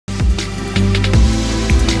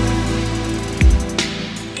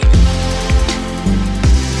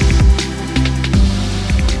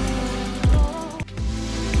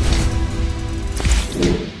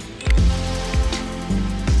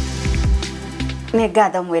Nĩ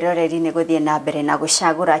ngatho mwĩroreri nĩ gũthiĩ na mbere na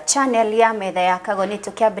gũcagũra channel ya Metha ya Kagoni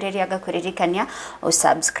tũkĩambĩrĩria ngakũririkania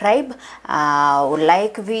subscribe,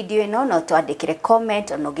 like video ĩno no twandĩkĩre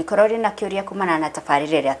comment ona ũngĩkorwo ũrĩ na kĩũria kumana na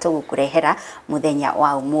tabarĩra ĩrĩa tũgũkũrehera mũthenya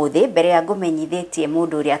wa ũmũthĩ. Mbere ya ngũmenyithĩtie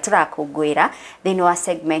mũndũ ũrĩa tũrakũngũĩra thĩinĩ wa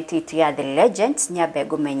segment itu ya The Legends, nyambe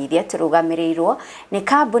ngũmenyithie tũrũgamĩrĩirwo nĩ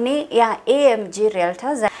kambuni ya AMG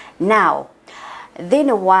Realtors. Now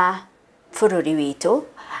thĩinĩ wa bũrũri witũ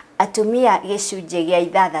atumia gĩcunjĩ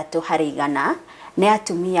gĩa 6% nĩ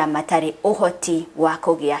atumia matarĩ ũhoti wa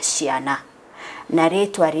kũgĩa ciana, na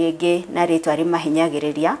rĩtwa rĩngĩ na rĩtwa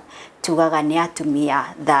rĩmahinyagĩrĩria tugaga nĩ atumia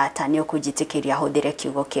thata, nĩ ũkũnjĩtĩkĩria hũthĩre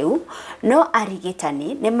kiugo kĩu. No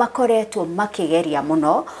arigitani nĩ makoretwo makĩgeria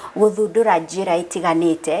mũno gũthundũra njĩra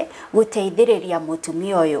itiganĩte gũteithĩrĩria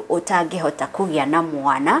mũtumia ũyũ ũtangĩhota kũgĩa na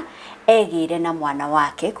mwana egĩre na mwana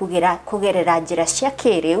wake kugerera njĩra cia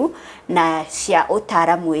kĩrĩu na cia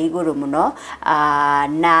ũtaramu igũrũ mũno.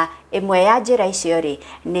 Na ĩmwe ya njĩra icio rĩ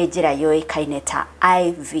nĩ njĩra yoĩkaine ta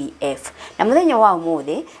IVF. Na mũthenya wa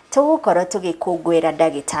ũmũthĩ tũgũkorwo tũgĩkũngũĩra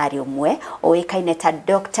ndagĩtarĩ ũmwe ũĩkaine ta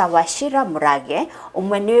Dr Wachira Murage.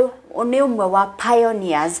 Nĩ ũmwe wa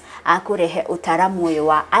pioneers akũrehe ũtaramu ũyũ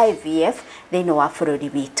wa IVF thĩinĩ wa bũrũri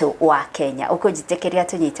witũ wa Kenya. Ũkũnjĩtĩkĩria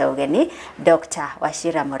tũnyite ũgeni Dr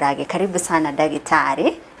Wachira Murage. Karibu sana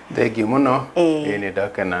ndagĩtarĩ. Thank you muno. Nĩ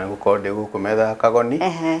ndakena gũkorwo ndĩ gũkũ Metha ya Kagoni.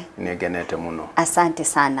 Nĩ ngenete muno. Asante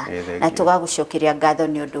sana. Na tũgagũcokeria ngatho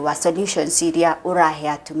nĩ ũndũ wa solutions iria ũrahe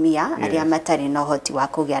atumia arĩa matarĩ na ũhoti wa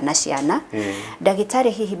kũgĩa na ciana. Ndagĩtarĩ,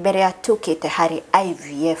 hihi mbere ya tũkĩte harĩ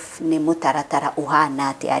IVF nĩ mũtaratara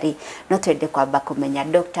ũhana atĩa rĩ? No twende kwamba kũmenya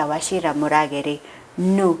Dr Wachira Murage rĩ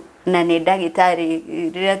na nĩ ndagĩtarĩ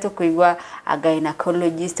rĩrĩa tũkũigua a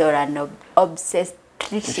gynaecologist or an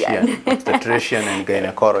obstetrician and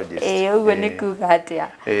gynecologist. Uguo nĩ kuga atĩa?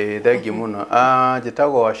 Thank you muno.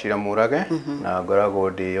 Njĩtagwo Wachira Murage na ngoragwo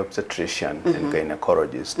ndĩ obstetrician and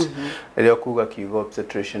gynecologist. Rĩrĩa kuga kiugo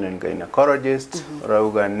obstetrician and gynecologist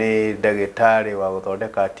ũrauga nĩ ndagĩtarĩ wa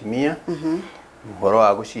gũthondeka atumia, ũhoro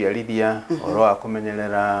wa gũciarithia, ũhoro wa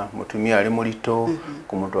kũmenyerera mũtumia arĩ mũritũ,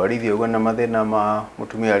 kũmũtwarithia ũguo na mathĩna ma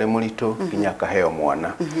mũtumia arĩ mũritũ nginya akaheo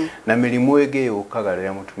mwana, na mĩrimũ ĩngĩ yũkaga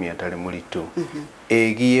rĩrĩa mũtumia atarĩ mũritũ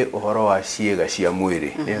ĩgiĩ ũhoro wa ciĩga cia mwĩrĩ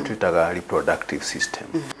nĩyo twĩtaga reproductive system.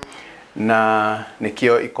 Na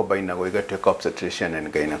nĩkĩo ikombinagwo igatuĩka obstetrician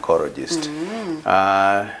and gynecologist.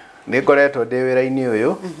 Nĩ ngoretwo ndĩ wĩra-inĩ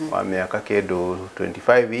ũyũ wa mĩaka kĩndũ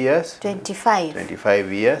 25 years.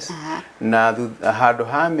 25 years. Na handũ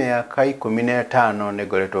ha mĩaka 15 nĩ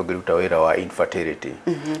ngoretwo ngĩruta wĩra wa infertility.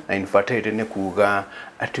 Na infertility nĩ kuga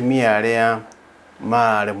atumia arĩa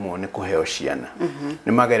maremwo nĩ kũheo ciana,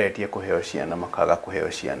 nĩ mageretie kũheo ciana makaga kũheo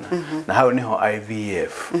ciana, na hau niho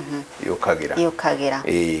IVF yũkagĩra.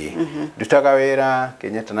 Ndutaga wĩra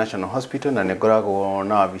Kenyatta National Hospital na nĩ ngoragwo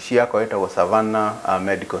na wabici yakwa ĩtagwo Savannah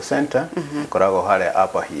Medical Center, ngoragwo harĩa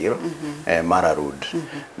Upper Hill, Mara Road,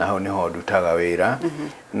 na hau niho ndutaga wĩra.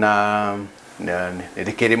 Na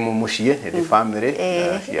nĩrĩkĩrĩ mũciĩ, nĩrĩ family,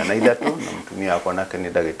 ciana 3 na mũtumia wakwa nake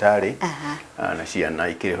nĩ ndagĩtarĩ, na ciana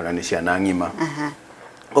ikĩrĩ ho na nĩ ciana ng'ima.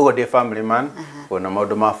 Ũguo ndĩ family man, na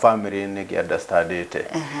maũndũ ma family nĩ understandĩte.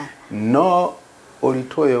 No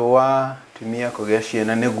ũritũ ũyũ wa atumia kũgĩa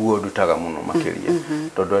ciana nĩguo ndutaga mũno makĩria,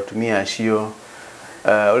 tondũ atumia acio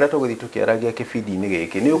ũrĩa tũgũthiĩ tũkĩaragia kĩbindi-inĩ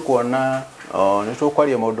gĩkĩ nĩ ũkuona nĩ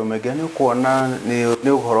tũkwaria maũndũ maingĩ, nĩ ũkuona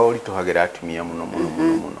nĩ ũhoro ũritũhagĩra atumia mũno.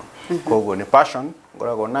 Koguo nĩ passion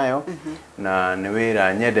ngoragwo nayo na nĩ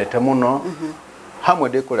wĩra nyendete mũno. Hamwe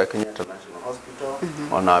ndĩ kũrĩa Kenyatta National Hospital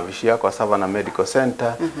ona wabici yakwa Savannah Medical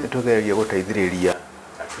Center nĩ tũgereria gũteithĩrĩria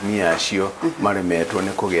atumia acio maremetwo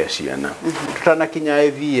nĩ kũgĩa ciana. Tutanakinya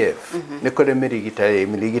IVF nĩ kũrĩ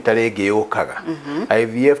mĩrigitare ĩngĩ yũkaga.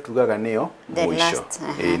 IVF tugaga nĩyo mũico,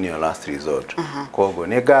 nĩyo last resort. Koguo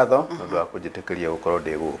nĩ ngatho nĩ ũndũ wa kũnjĩtĩkĩria gũkorwo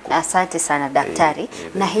ndĩ gũkũ. Asante sana daktari.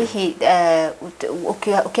 Na hihi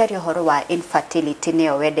ũkĩaria ũhoro wa infertility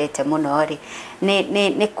nĩyo wendete mũno rĩ,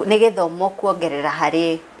 nĩ gĩthomo kuongerera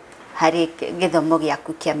harĩ gĩthomo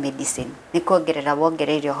gĩaku kĩa medicine, nĩ kuongerera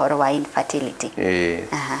wongereire ũhoro wa infertility?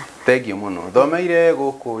 Thank you muno. Thomeire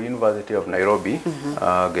gũkũ University of Nairobi,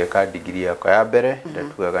 ngeka degree yakwa ya mbere,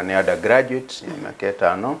 ndatugaga nĩ undergraduate mĩaka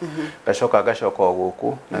 5, ngacoka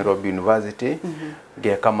gũkũ Nairobi University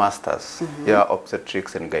ngeka masters ya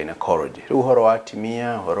obstetrics and gynecology. Rĩu ũhoro wa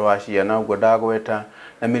atumia, ũhoro wa ciana ũguo ndagweta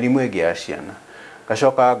na mĩrimũ ĩngĩ ya ciana.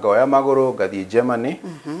 Ngacoka ngoya magũrũ ngathiĩ Germany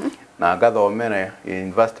na ngathomera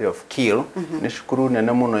University of Kiel, nĩ cukuru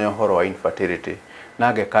nene mũno ya ũhoro wa infertility,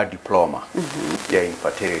 na ngeka diploma ya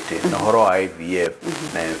infertility na ũhoro wa IVF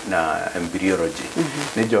na embryology.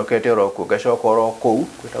 Nĩ njokete oro kuo ngacoka oro kũu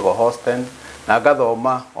gwĩtagwo Houston na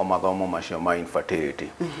ngathoma o mathomo macio ma infertility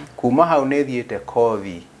kuma hau nĩ thiĩte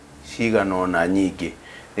kothi cigana na nyingĩ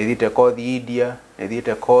nĩ thiĩte kothi India nĩ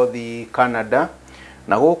thiĩte kothi Canada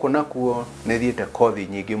na gũkũ nakuo nĩ thiĩte kothi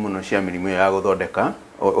nyingĩ mũno cia mĩrimũ ya gũthondeka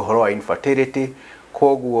ũhoro wa infertility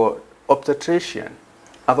koguo obstetrician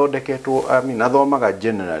athondeketwo athomaga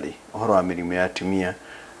generally ũhoro wa mĩrimũ ya atumia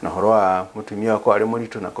na ũhoro wa mũtumia wako arĩ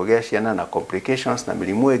mũritũ na kũgĩa ciana na complications na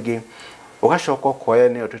mĩrimũ ĩngĩ ugacoka ũkoya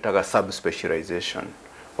nĩyo twĩtaga subspecialization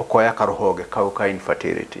ũkoya karuhonge kau ka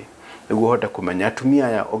infertility nĩguo ũhote kũmenya atumia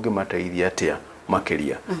aya ũngĩmateithia atĩa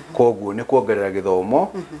makĩria koguo nĩ kuongerera gĩthomo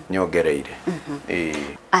nyongereire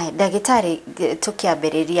ndagĩtarĩ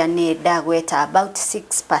tũkĩambĩrĩria nĩ ndagweta about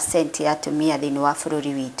 6% ya atumia thĩinĩ wa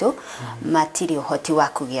bũrũri witũ matirĩ ũhoti wa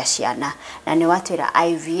kũgĩa ciana na nĩ watwĩra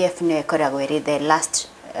IVF nĩyo ĩkoragwo ĩrĩ the last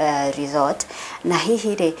resort na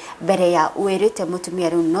hihi rĩ mbere ya wĩrĩte mũtumia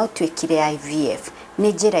rĩu no twĩkire IVF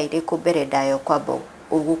nĩ njĩra irĩkũ mbere ndayo kwamba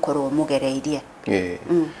ũgũkorwo mũgereirie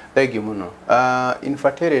thank you muno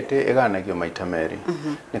infertility ĩganagio maita merĩ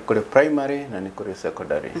nĩ kũrĩ primary na nĩ kũrĩ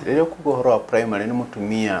secondary rĩrĩa kuga ũhoro wa primary nĩ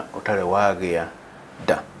mũtumia ũtarĩ wagĩa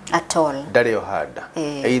nda at all ndarĩ ohanda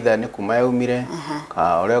either nĩ kuma yaumire ka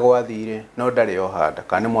ũrĩa gwathire no ndarĩ ohanda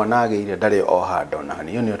kana nĩ mwana agĩire ndarĩ ohanda ona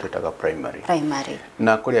hanini nĩyo twĩtaga primary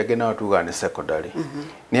na kũrĩ angĩ nao tugaga nĩ secondary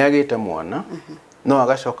nĩ agĩte mwana no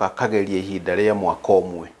agacoka akageria ihinda rĩa mwaka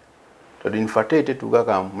ũmwe tondũ infertility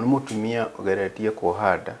tugaga nĩ mũtumia ũgeretie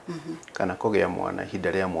kuohanda kana kũgĩa mwana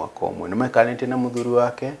ihinda rĩa mwaka ũmwe nĩ maikarĩte na mũthuri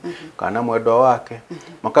wake kana mwendwa wake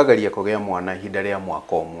makageria kũgĩa mwana ihinda rĩa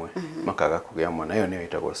mwaka ũmwe makaga kũgĩa mwana ĩyo nĩyo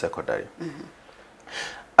ĩtagwo secondary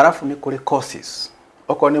arafu nĩ kũrĩ courses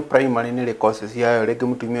okorwo nĩ primary nĩ rĩ courses yayo rĩngĩ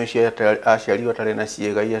mũtumia ũcio aciarirwo atarĩ na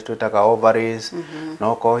ciĩga iria twĩtaga ovaries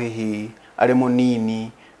no ko hihi arĩ mũnini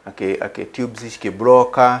ake tubes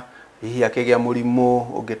cikĩbroka hihi akĩgĩa mũrimũ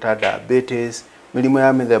ũngĩ ta diabetes mĩrimũ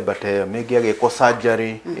ya mĩthemba ta ĩyo mĩngĩ agĩkwo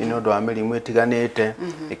surgery nĩ ũndũ wa mĩrimũ ĩtiganĩte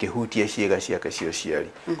ĩkĩhutia ciĩga ciake cia ũciari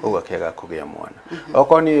koguo akĩaga kũgĩa mwana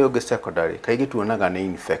okorwo nĩ ũngĩ secondary kaingĩ tuonaga nĩ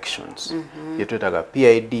infections iria twĩtaga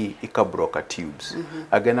PID ikabroka tubes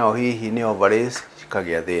angĩ nao hihi nĩ ovaries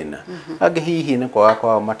cikagĩa thĩna angĩ hihi nĩ kwaga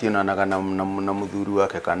kwao mationanaga na mũthuri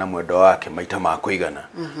wake kana mwendwa wake maita ma kũigana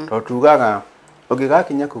tondũ tugaga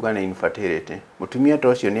ũngĩgakinya kuga nĩ infertility mũtumia ta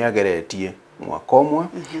ũcio nĩ ageretie mwaka ũmwe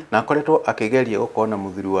na akoretwo akĩgeria gũkorwo na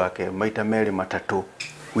mũthuri wake maita merĩ matatũ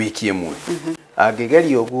wiki ĩmwe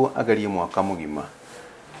angĩgeria ũguo agerie mwaka mũgima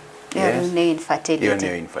nĩ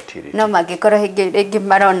infertility no mangĩkorwo rĩngĩ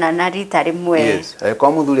maronana rita rĩmwe kwa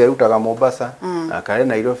mũthuri arutaga Mombasa akarĩ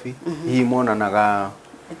Nairobi hihi monanaga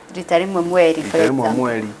rita rĩmwe mweri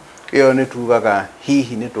ĩyo nĩ tugaga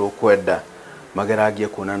hihi nĩ tũkwenda mageragie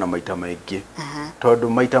kuonana maita maingĩ tondũ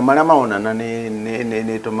maita marĩa maonana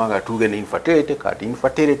nĩ tũmaga tuge nĩ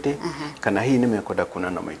infertility kana hihi nĩ mekwenda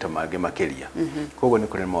kuonana maita mangĩ makĩria koguo nĩ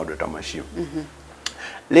kũrĩ maũndũ ta macio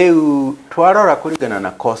rĩu twarora kũringana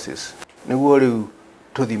na courses nĩguo rĩu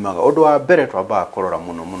tuthimaga ũndũ wa mbere twambaga kũrora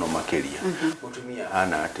mũno makĩria mũtumia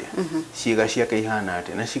hana atĩa ciĩga ciake ihana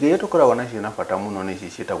atĩa na ciĩga iria tũkoragwo nacio na bata mũno nĩ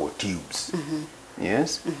ciĩtagwo tubes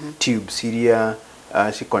tubes iria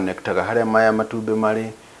ciconnectaga harĩa maya matumbĩ marĩ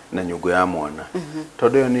na nyũngũ ya mwana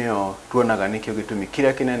tondũ ĩyo nĩyo tuonaga nĩkĩo gĩtũmi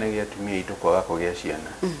kĩrĩa kĩnene gĩa atumia aitũ kwaga kũgĩa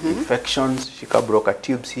ciana infections cikabroka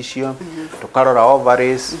tubes icio tũkarora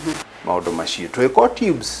ovaries maũndũ macio twĩko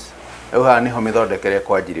tubes rĩu haha nĩho mĩthondekere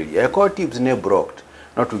kwanjĩrĩria eko tubes nĩ blocked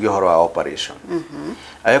no tuge ũhoro wa operation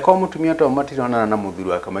agĩkorwo mũtumia to matironana na mũthuri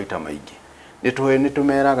wake maita maingĩ nĩ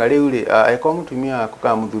tũmeraga rĩu rĩ eko mũtumia waku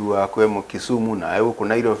kana mũthuri waku e Kisumu na gũkũ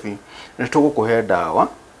Nairobi nĩ tũgũkũhe ndawa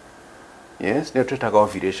nĩ twĩtaga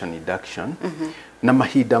ovulation induction na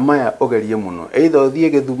mahinda maya ũgerie mũno either ũthiĩ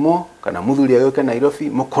Gĩthumo kana mũthuri agĩũke Nairobi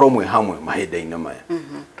mũkorwo mwĩ hamwe mahinda-inĩ maya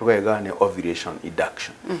tũgega nĩ ovulation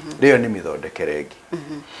induction rĩyo nĩ mĩthondekere ĩngĩ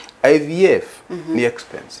IVF nĩ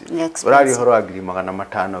expensive ũrari ũhoro wa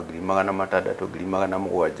 500,000 600,000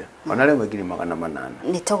 700,000 ona rĩmwe 800,000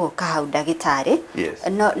 nĩ tũgũka hau ndagĩtarĩ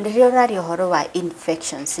no rĩrĩa ũrari ũhoro wa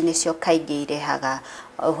infections nĩcio kaingĩ irehaga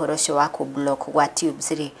ũhoro ũcio wa block gwa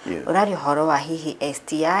tubes rĩ ũrari ũhoro wa hihi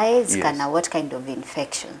STIs kana what kind of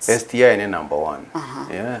infections STI nĩ number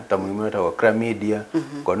 1 ta mũrimũ wetagwo chlamydia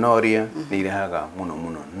gonorrhea nĩ irehaga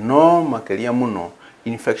mũno no makĩria mũno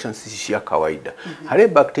infections cia kawaida harĩ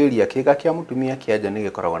bacteria kĩga kĩa mũtumia kĩanja nĩ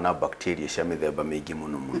gĩkoragwo na bacteria cia mĩthemba mĩingĩ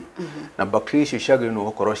mũno na bacteria icio ciagĩrĩirwo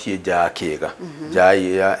gũkorwo ciĩ nja kĩga nja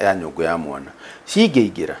ya nyũngũ ya mwana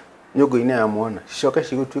cingĩingĩra nyũngũ-inĩ ya mwana cicoke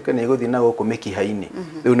cigũtuĩke nĩ igũthiĩ na gũkũ mĩkiha-inĩ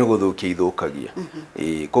rĩu nĩ gũthũkia ithũkagia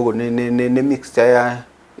koguo nĩ mixture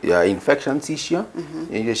ya infections icio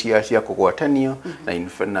iria cia kugwatanio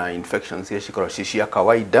na infections iria cikorwo cia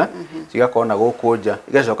kawaida cigakorwo na gũkũnja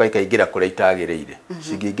igacoka ikaingĩra kũrĩa itagĩrĩire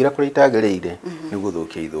cingĩingĩra kũrĩa itagĩrĩire nĩ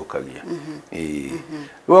gũthũkia ithũkagia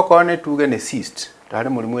rĩu okorwo nĩ tuge nĩ cyst tarĩ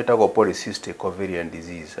mũrimũ wĩtagwo polycystic ovarian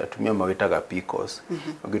disease atumia magĩtaga PCOS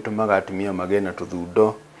ũngĩtũmaga atumia magĩe na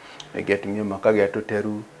tũthundo rĩngĩ atumia makagĩa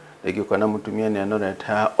tũteru rĩngĩ kana mũtumia nĩ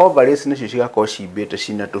anoreta ovaries nĩcio cigakorwo cimbĩte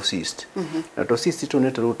cina cyst na cyst tu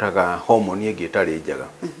nĩ tũrutaga hormone ĩngĩ ĩtarĩ njega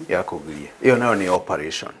ya kũgiria ĩyo nayo nĩ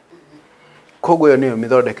operation koguo ĩyo nĩyo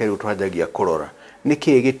mĩthondeke rĩu twanjagia kũrora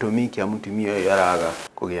nĩkĩĩ gĩtũmi kĩa mũtumia ũyũ araga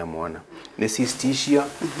kũgĩa mwana nĩ cyst icio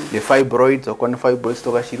nĩ fibroids okorwo nĩ fibroids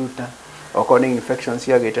tũgaciruta okorwo nĩ infections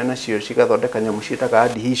ciagĩte nacio cigathondeka nyamũ ciĩtaga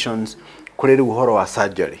adhesions kũrĩ rĩu ũhoro wa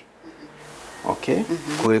surgery okay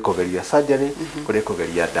kũrĩ kũgeria surgery kũrĩ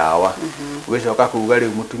kũgeria dawa ũgĩcoka kuuga rĩu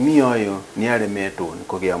mũtumia ũyũ nĩ aremetwo nĩ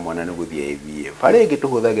kũgĩa mwana nĩ gũthiĩ IVF harĩ ĩngĩ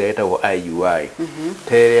tũhũthagĩra ĩtagwo IUI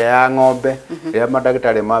terĩa ya ng'ombe rĩrĩa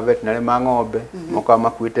mandagĩtarĩ ma veterinary ma ng'ombe moka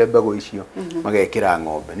makuĩte mbegũ icio magekĩra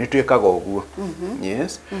ng'ombe nĩ twĩkaga ũguo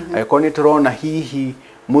yes angĩkorwo nĩ tũrona hihi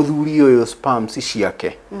mũthuri ũyũ sperms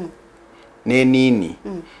ciake nĩ nini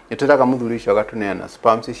nĩtũraga mũthuri ũcio agatuneana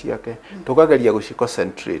sperms ciake tukageria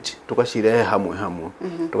gũciconcentrate tugacirehe hamwe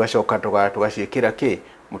tugacoka tugaciĩkĩra kĩ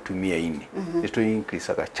mũtumia-inĩ nĩ tu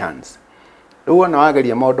increase aga chance rĩu ona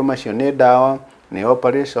wageria maũndũ macio nĩ dawa nĩ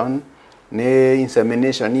operation nĩ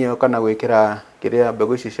insemination iyo kana gwĩkĩra kĩrĩa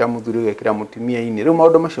mbegũ icio cia mũthuri gwĩkĩra mũtumia-inĩ rĩu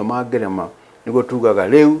maũndũ macio mangĩrema nĩguo tugaga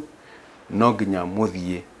rĩu no nginya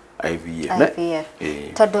mũthiĩ IVF.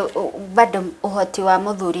 Tondũ bado ũhoti wa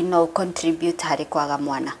mũthuri no contribute harĩ kwaga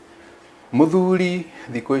mwana. Mũthuri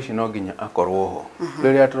thikũ ici no nginya akorwo ho.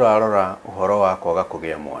 Rĩrĩa tũrarora ũhoro wa kwaga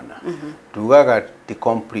kũgĩa mwana. Tugaga ti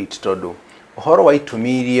complete tondũ ũhoro wa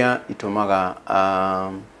itũmi iria itũmaga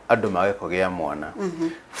andũ mage kũgĩa mwana.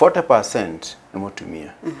 40% nĩ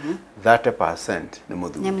mũtumia. 30% nĩ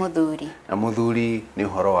mũthuri. Nĩ mũthuri. Na mũthuri nĩ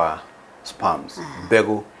ũhoro wa sperms,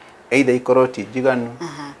 mbegũ either ikorwo ti njiganu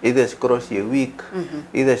either cikorwo ciĩ weak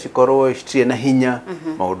either cikorwo citirĩ na hinya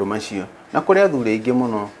maũndũ macio na kũrĩ athuri aingĩ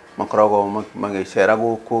mũno makoragwo magĩcera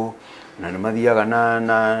gũkũ na nĩ mathiaga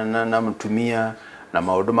na mũtumia na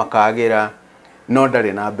maũndũ makagĩra no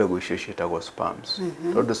ndarĩ na mbegũ icio ciĩtagwo sperms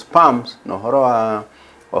tondũ sperms no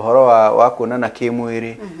ũhoro wa kuonana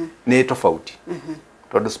kĩmwĩrĩ nĩ tofauti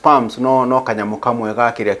tondũ sperms no kanyamũ kamwe ga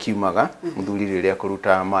kĩrĩa kiumaga mũthuri rĩrĩa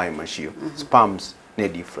kũruta maĩ macio sperms nĩ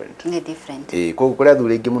different koguo kũrĩa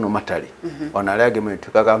athuri aingĩ mũno matarĩ ona arĩa angĩ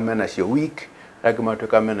matuĩkaga mena cio weak angĩ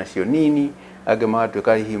matuĩkaga mena cio nini angĩ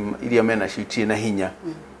matuĩka iria mena cio itirĩ na hinya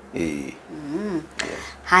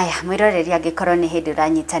Haya mwĩroreri angĩkorwo nĩ hĩndĩ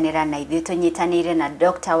ũranyitanĩra na ithuĩ tũnyitanĩire na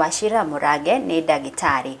Dr Wachira Murage nĩ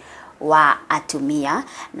ndagĩtarĩ wa atumia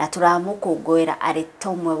na turamũkũngũĩra arĩ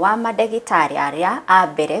tomwe wa mandagĩtarĩ arĩa a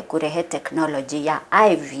mbere kũrehe teknolojĩ ya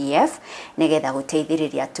IVF nĩgetha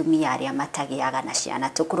gũteithĩrĩria atumia arĩa matagĩaga na ciana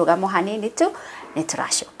tũkũrũgamo hanini tu nĩ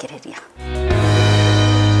tũracokereria.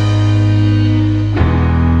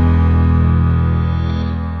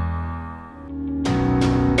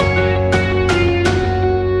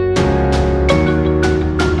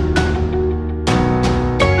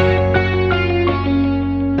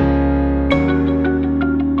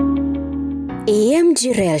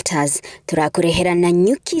 Realtors turakurehera na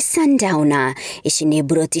nyuki sundowner ici nĩ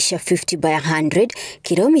broti cia 50 by 100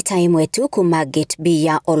 kilomita imwe tu kuma gate B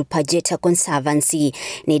ya Olpajeta Conservancy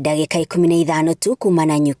nĩ ndagĩka 15 tu kuma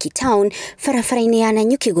na Nyuki Town barabara-inĩ ya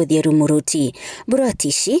Nanyuki gũthiĩ Rumuruti. Broti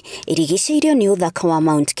ici irigicĩirio nĩ ũthaka wa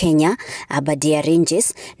Mount Kenya, Aberdare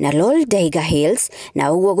Ranges na Loldaiga Hills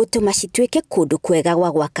na ũguo gũtũma cituĩke kũndũ kwega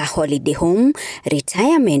gwa gwaka holiday home,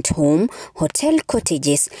 retirement home, hotel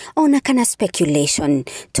cottages ona kana speculation.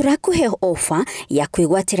 Turakuhe offer ya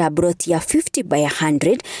kwĩgwatĩra broti ya 50 by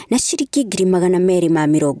 100 na ciringi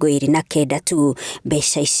 229 tu.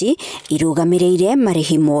 Mbeca ici irũgamĩrĩire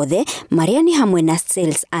marĩhi mothe marĩa nĩ hamwe na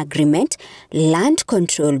sales agreement, land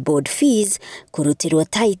control board fees, kũrutĩrwo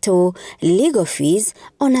title, legal fees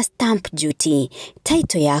ona stamp duty.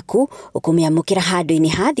 Title yaku ũkũmĩamũkĩra handũ-inĩ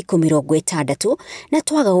ha thikũ 60 na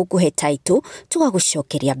twaga gũkũhe title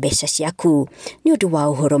tũgagũcokeria mbeca ciaku. Nĩ ũndũ wa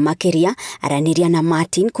ũhoro makĩria aranĩria na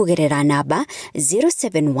Martin kugerera namba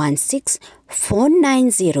 0716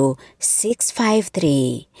 490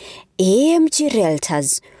 653. AMG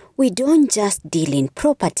Realtors, we don't just deal in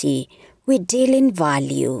property, we deal in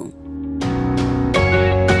value.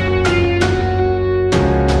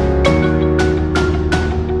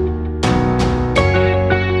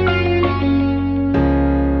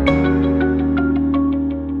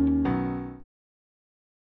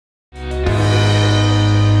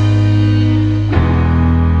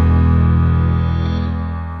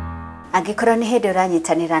 Angĩkorwo nĩ hĩndĩ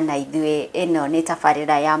ũranyitanĩra na ithuĩ, ĩno nĩ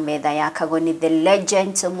tabarĩra ya metha ya Kagoni the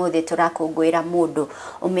legends. Ũmũthĩ tũrakũngũĩra mũndũ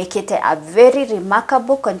ũmĩkĩte a very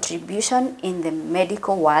remarkable contribution in the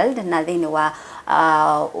medical world na thĩinĩ wa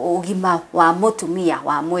ugima wa mutumia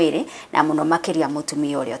wa mwĩrĩ, na mũno makĩria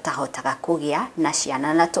mutumia ũrĩa ũtahotaga kũgĩa na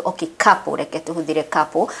ciana, na couple, reke tũhũthĩre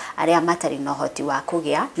couple arĩa matarĩ na ũhoti wa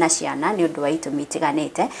kũgĩa na ciana nĩ ũndũ wa itũmi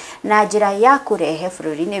itiganĩte, na njĩra ya kũrehe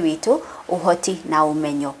bũrũri-inĩ witũ ũhoti na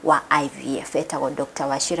ũmenyo wa IVF. Etagwo Dr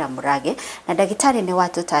Wachira Murage, na ndagĩtarĩ nĩ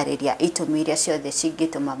watũtarĩria itũmi iria ciothe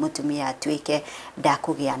cingĩtũma mutumia atuĩke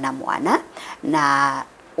ndakũgĩa na mwana, na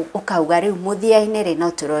ũkauga rĩu mũthia-inĩ rĩ no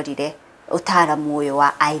tũrorire ũtaaramu ũyũ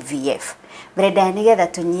wa IVF. Brenda, nĩgetha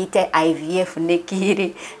tũnyite IVF nĩ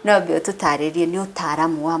kĩrĩ, no mbe ũtũtarĩrie nĩ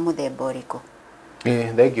ũtaaramu wa mũthemba ũrĩkũ?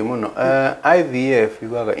 Thank you muno. IVF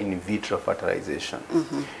yugaga in vitro fertilization.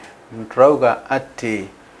 Turauga atĩ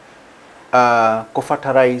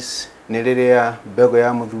kũfertilize nĩ rĩrĩa mbegũ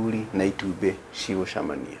ya mũthuri na itumbĩ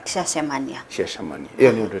cigũcemania. Ciacemania.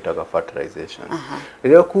 Iyo nĩ ũndũ wĩtaga fertilization.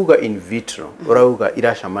 Rĩrĩa kuga in vitro, ũrauga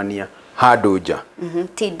iracemania handũ nja.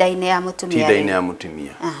 Tinda-inĩ ya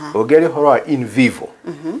mutumia. Ũngĩaria ũhoro wa in vivo,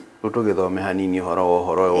 tũgĩthome hanini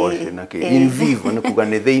ũhoro wothe na kĩ. In vivo nĩ kuga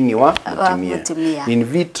nĩ thĩinĩ wa mutumia. In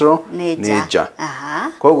vitro nĩ nja.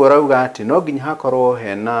 Koguo ũrauga atĩ no nginya hakorwo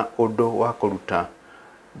hena ũndũ wa kũruta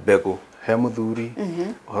mbegũ he muthuri,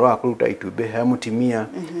 ũhoro wa kũruta itumbĩ he mutumia,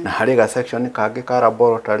 na harĩ ga section kangĩ ka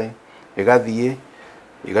laboratory ĩgathiĩ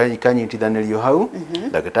ikanyitithanĩrio hau,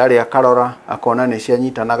 ndagĩtarĩ akarora akona nĩ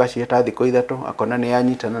cianyitanaga cieta thikũ ithatũ, akona nĩ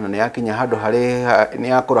yanyitana na nĩ yakinya handũ harĩ nĩ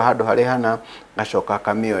yakũra handũ harĩ hana, gacoka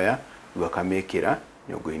akamĩoya rĩu akamĩkĩra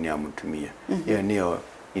nyũngũ-inĩ ya mutumia. Iyo nĩyo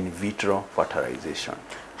in vitro fertilization.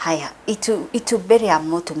 Haya, itumbĩ rĩa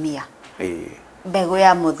mutumia, mbegũ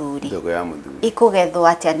ya muthuri ikũgethwo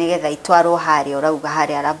atĩa nĩgetha itwarwo harĩa ũrauga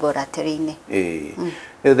harĩa laboratory-inĩ?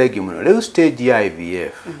 Thank you muno. Rĩu stage ya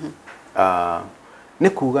IVF nĩ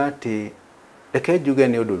kuga atĩ reke njuge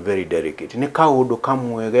nĩ ũndũ very delicate, nĩ kaũndũ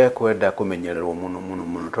kamwe gekwenda kũmenyererwo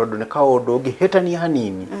mũno, tondũ nĩ kaũndũ ũngĩhĩtania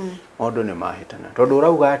hanini maũndũ nĩ mahĩtana, tondũ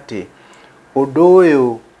ũrauga atĩ ũndũ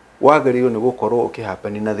ũyũ wagĩrĩirwo nĩ gũkorwo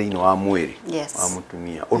ũkĩhappen na thĩinĩ wa mwĩrĩ wa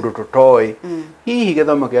mutumia, ũndũ tũtoĩ hihi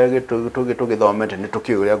gĩthomo kĩrĩa tũgĩthomete nĩ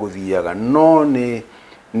tũkĩũĩ ũrĩa gũthiaga, no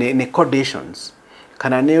nĩ conditions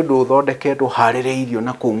kana nĩ ũndũ ũthondeketwo harĩrĩirio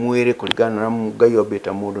na kũu mwĩrĩ kũringana na Ngai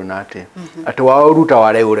ombĩte mũndũ na atĩ waũruta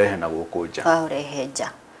ũrehe na gũkũ nja. Waũrehe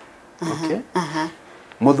nja. Okay.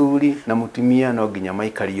 Muthuri na mutumia no nginya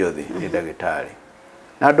maikario thĩ nĩ ndagĩtarĩ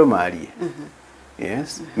na andũ marie.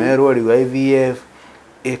 Yes, merwo rĩu IVF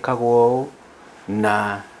ĩkagwo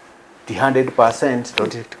na 100%,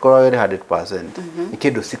 tutikorwo 100%, ni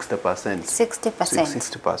kĩndũ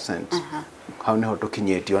 60%. How neho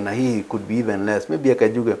tukinyetio na hii could be even less, maybe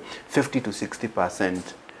akajuge 50 to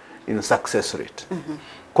 60% success rate.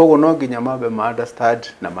 Koguo no nginya mabe ma understand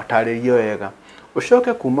na matarĩrio wega,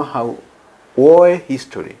 ucoke kuma hau woe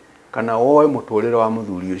history kana woe mũtũrĩre wa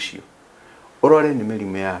mũthuri ũcio, urore nĩ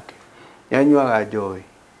mĩrimũ yake, nĩanyuaga njohi,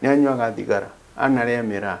 nĩanyuaga thigara, anarĩa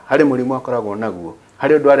mĩraa, harĩ mũrimũ akoragwo naguo,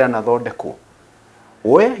 harĩ ũndũ arĩa anathondekwo.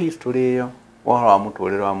 Woe history ĩyo wa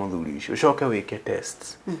mũtũrĩre wa mũthuri ũcio, ucoke wĩke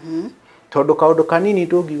tests. Tondũ kaũndũ kanini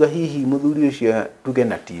tũngiuga hihi mũthuri ũcio tuge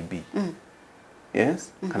na TB,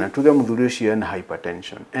 yes, kana tuge mũthuri ũcio ena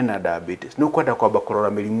hypertension, ena diabetes, no kwenda kwamba kũrora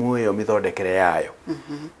mĩrimũ ĩyo mĩthondekere yayo.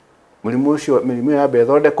 Mĩrimũ ya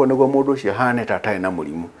bethondekwo nĩguo mũndũ ũcio hane ta atarĩ na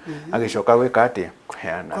mũrimũ, agĩcoka gwĩka atĩa?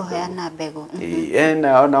 Kũheana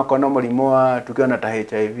mbegũ. Ona okorwo nĩ mũrimũ wa tuge ona ta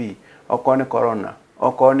HIV, okorwo nĩ corona,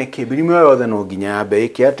 okorwo nĩ kĩ, mĩrimũ yothe no nginya yambe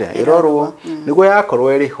ĩke atĩa? Ĩrorwo nĩguo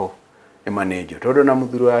yakorwo ĩrĩho ĩmanenjwo. Tondũ na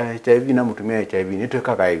mũthuri wa HIV na mũtumia wa HIV nĩ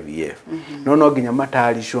twĩkaga IVF, no nginya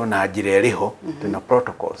mataricwo na njĩra ĩrĩho, twĩna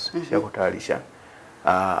protocols cia gũtarica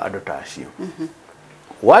andũ ta acio.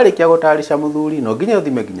 Warĩkia gũtarica mũthuri no nginya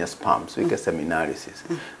ũthime nginya sperms, wĩke seminarisis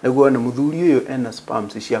nĩguo nĩ mũthuri ũyũ ena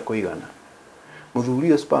sperms cia kũigana, mũthuri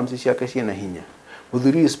ũyũ sperms ciake ciĩna hinya,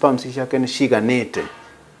 mũthuri ũyũ sperms ciake nĩ ciganĩte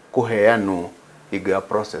kũheanwo hingo ya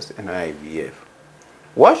process ĩno ya IVF.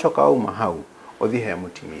 Wacoka uma hau ũthiĩ he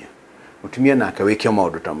mutumia nake wĩke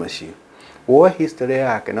maũndũ ta macio, woe history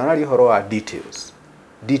yake na ũraria ũhoro wa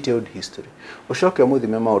detailed history, ucoke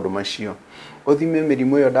mũthime maũndũ macio, ũthime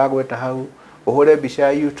mĩrimũ ĩyo ndagweta hau, ũhũre mbica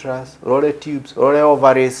ya uterus, ũrore tubes, ũrore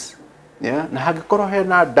ovaries, na hangĩkorwo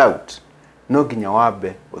hena doubt no nginya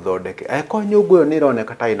wambe ũthondeke. Angĩkorwo nyũngũ ĩyo nĩ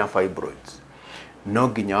ĩroneka ta ĩna fibroids, no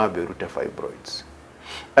nginya wambe ũrute fibroids.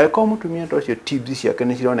 Angĩkorwo mũtumia ta ũcio tubes ciake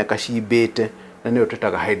nĩ cironeka cimbĩte na nĩyo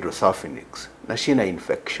twĩtaga hydrosulfinics na ciĩna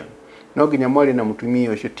infection, no nginya mwari na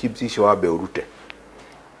mũtumia ũcio tubes icio wambe ũrute,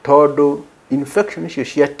 tondũ infection icio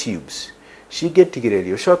cia tubes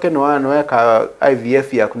cingĩtigĩrĩrio ucoke nĩ weka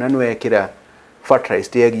IVF yaku na nĩ wekĩra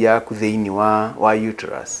fertilized egg yaku thĩinĩ wa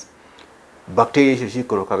uterus, bacteria icio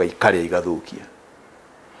cikũrũkaga ikarĩa igathũkia.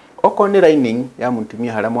 Okorwo nĩ lining ya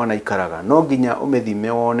mũtumia harĩa mwana ikaraga, no nginya ũmĩthime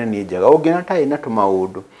wone nĩ njega. Ũngĩona ta ĩna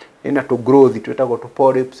tũmaũndũ, ĩna tũ growth twĩtagwo tũ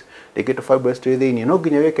polyps, rĩngĩ tũ fibroids twĩ thĩinĩ, no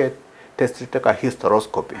nginya wĩke test twĩtaga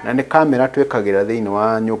hysteroscopy, na nĩ kamera twĩkagĩra thĩinĩ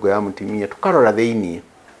wa nyũngũ ya mũtumia, tũkarora thĩinĩ,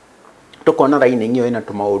 tũkona lining ĩyo ĩna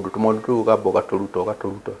tũmaũndũ tũu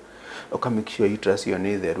ũgatũruta, ũkamake sure uterus ĩyo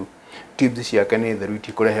nĩ theru, tubes ciake nĩ theru,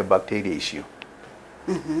 itikũrehe bacteria icio.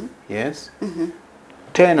 Yes.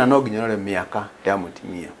 Tena no nginya ũrore mĩaka ya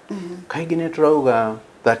mũtumia. Kaingĩ nĩ tũrauga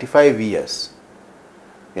 35 years.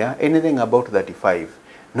 Yeah, anything about 35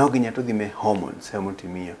 no nginya tũthime hormones ya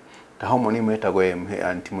mũtumia. Ta hormone imwe ĩtagwo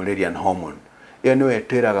anti-mullerian hormone. Iyo nĩyo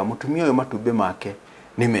ĩtwĩraga mũtumia ũyũ matumbĩ make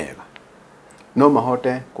nĩ mega, no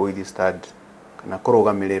mahote kũ-withstand kana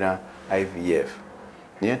kũrũgamĩrĩra IVF.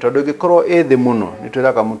 Yeah, tondũ ĩngĩkorwo ĩ thĩ mũno nĩ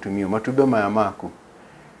twĩraga mũtumia matumbĩ maya maku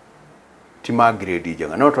ti ma grade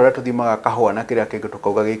njega, no tũrĩa tũthimaga kahũa na kĩrĩa kĩngĩ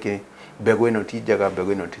tũkauga gĩkĩ mbegũ ĩno ti njega,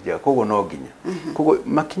 mbegũ ĩno ti njega, koguo no nginya. Koguo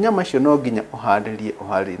makinya macio no nginya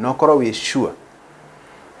ũharĩrie no korwo wĩ sure.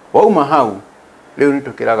 Wauma hau rĩu nĩ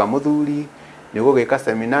tũkĩraga mũthuri nĩ ũgũgĩka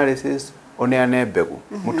seminarisis ũneane mbegũ.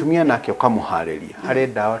 Mũtumia nake ũkamũharĩria. Harĩ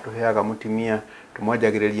ndawa tũheaga mũtumia,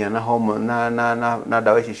 tũmwanjagĩrĩria na hormone na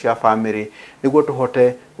ndawa ici cia family nĩguo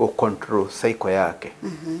tũhote control cycle yake.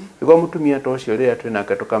 Nĩguo mũtumia ta ũcio rĩrĩa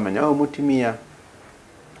twĩnake tũkamenya mũtumia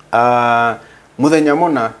mũthenya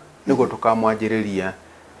mũna nĩguo tũkamwanjĩrĩria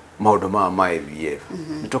maũndũ ma IVF.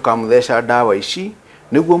 Nĩ tũkamũtheca ndawa ici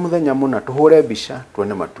nĩguo mũthenya mũna tũhũre mbica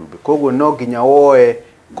tuone matumbĩ. Koguo no nginya woe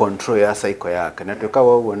control ya cycle yake, na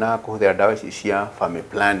twĩkaga ũguo na kũhũthĩra ndawa ici cia family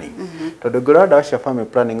planning. Tondũ ngĩrora ndawa cia family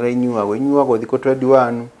planning rĩa inyuagwo thikũ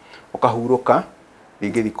 21 ũkahurũka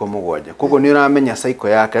rĩngĩ thikũ 7. Koguo nĩ ũramenya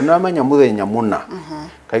cycle yake, nĩ ũramenya mũthenya mũna.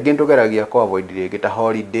 Kaingĩ tũgeragia kũ avoid rĩngĩ ta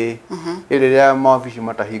holiday rĩrĩa maobici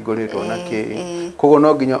matahingũrĩtwo na kĩ. Koguo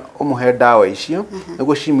no nginya ũmũhe ndawa icio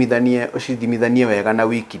nĩguo ũcithimithanie wega na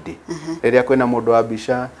weekday. Rĩrĩa kwĩna mũndũ wa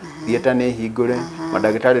mbica, thieta nĩ hingũre,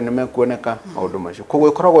 mandagĩtarĩ nĩ mekuoneka, maũndũ macio. Koguo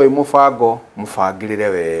ĩkoragwo ĩ mũbango mũbangĩrĩre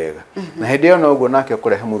wega. Na hĩndĩ ĩyo no ũguo nake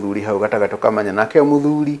ũkũrehe mũthuri hau gatagatĩ ũkamenya nake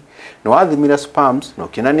mũthuri nĩ wathimire sperms na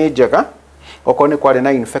ũkĩona nĩ njega. Okorwo nĩ kwarĩ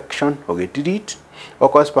na infection ũgĩtreat,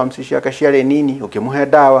 okorwo sperms ciake ciarĩ nini ũkĩmũhe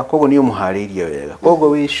ndawa. Koguo nĩ ũmũharĩirie wega,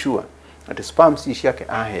 koguo wĩ sure atĩ sperms ciake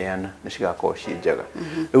aheana nĩ cigakorwo ciĩ njega.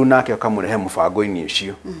 Rĩu nake ũkamũrehe mũbango-inĩ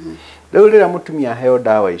ũcio. Rĩu rĩrĩa mũtumia aheo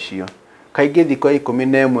ndawa icio, kaingĩ thikũ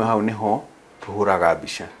 11 hau nĩho tũhũraga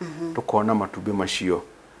mbica, tũkona matumbĩ macio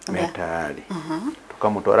me tayari.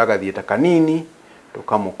 Tũkamũtwara gathieta kanini,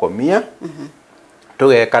 tũkamũkomia,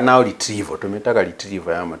 tũgeka na retrieval, tũmĩtaga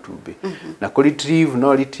retrieval ya matumbĩ. Na kũ retrieve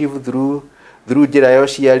no retrieve through njĩra ya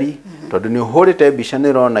ũciari, tondũ nĩ ũhũrĩte mbica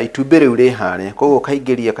nĩ ũrona itumbĩ rĩu rĩ harĩa. Koguo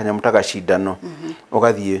ũkaingĩria kanyamũ ta gacindano,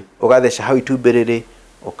 ũgathiĩ ũgatheca hau itumbĩ rĩrĩ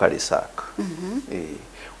ũkarĩsack.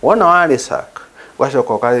 Wona warĩsack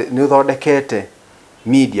ũgacoka nĩ ũthondekete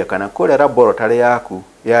media kana kũrĩa laboratory yaku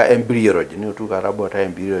ya embryology, nĩ ũtuga laboratory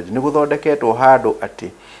embryology, nĩ gũthondeketwo handũ atĩ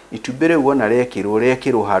itumbĩ rĩu wona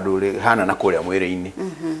rĩekĩrwo handũ rĩhana na kũrĩa mwĩrĩ-inĩ.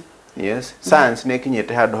 Yes, science nĩ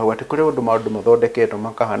kinyĩte handũ hau atĩ kũrĩ ũndũ maũndũ mathondeketwo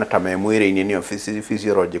makahana ta me mwĩrĩ-inĩ, nĩyo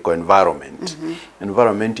physiological environment.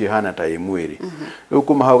 Environment ihana ta ĩ mwĩrĩ. Rĩu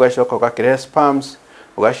kuma hau gacoka ũgakĩrehe sperms,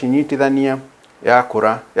 ũgacinyitithania,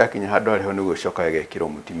 yakũra yakinya handũ harĩa nĩguo coka ĩgekĩrwo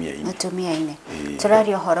mũtumia-inĩ.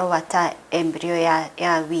 Tũraria ũhoro wa ta embryo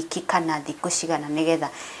ya wiki kana thikũ cigana nĩgetha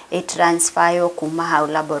ĩ-transfer kuma hau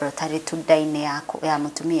laboratory to nda-inĩ ya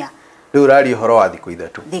mũtumia. Rĩu ũraria ũhoro wa thikũ 3.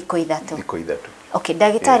 Thikũ 3. Okay,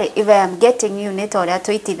 ndagĩtarĩ, if I am getting you, nĩ ta ũrĩa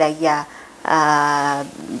twĩtithagia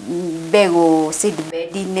mbegũ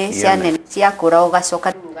seedbed-inĩ ciakũra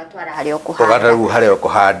ũgacoka rĩu ũgatwara harĩa ũkũhanda. Ũgatwara harĩa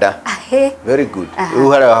ũkũhanda. Very good. Rĩu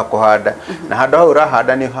harĩa ũkũhanda na handũ hau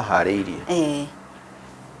ũrahanda nĩ haharĩirie.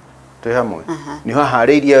 Twĩ hamwe. Nĩ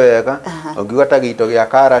haharĩirie wega. Ũngiuga ta gĩito gĩa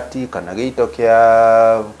karati kana gĩito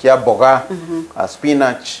kĩa mboga,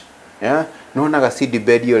 spinach, nonaga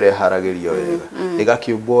seedbed iyo reharagĩrio wega,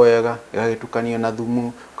 ĩgakĩũmbwo wega, ĩgagĩtukanio na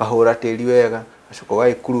thumu, kahũra tĩri wega, gacoka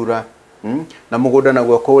gagĩkurura. Na mũgũnda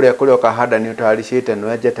naguo kũrĩa ũkahanda nĩ ũtaricĩte, nĩ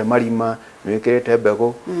wenjete marima, nĩ wĩkĩrĩte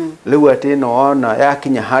mbegũ. Rĩu atĩ ĩno wona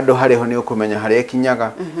yakinya handũ harĩa nĩ ũkũmenya harĩa ĩkinyaga,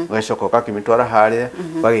 ũgacoka ũgakĩmĩtwara harĩa,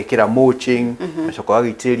 ũgagĩkĩra mulching, ũgacoka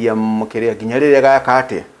ũgagĩitĩrĩria kĩrĩa nginya rĩrĩa gaka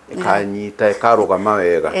atĩ ikanyita ikarũgama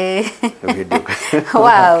wega.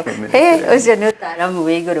 Wow, ũcio nĩ ũtaaramu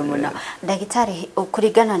wĩ igũrũ mũno. Ndagĩtarĩ,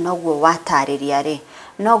 kũringana na ũguo watarĩria rĩ,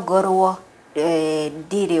 no ngorwo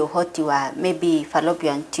ndire uhoti wa maybe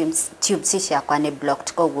fallopian tubes ciakwa ni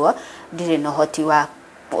blocked koguo ndire no hoti wa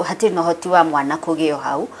hatiri no hoti wa mwana kugio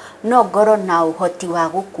hau no ngoro na uhoti wa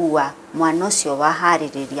gukua mwana ucio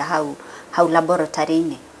wahaririria hau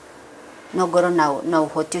laboratory-ini no ngoro na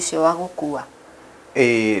uhoti ucio wa gukua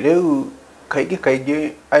riu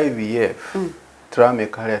kaigi IVF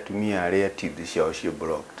turameka haria atumia aria tubes ciao cio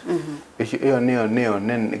blocked iyo niyo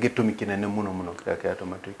gitumi kinene muno kiria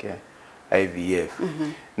kiratuma tuike IVF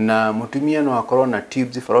na mutumia no akorwo na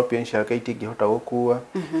tubes fallopian ciake itingihota gukua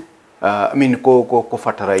I mean ko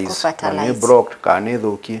fertilize ni blocked kana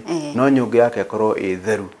thuki no nyungu yake akorwo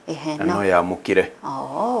theru na no yamukire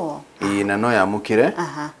na no yamukire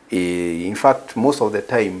in fact most of the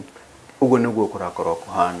time ugo niguo kurakorwo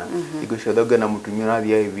kuhana igo ciothe na mutumia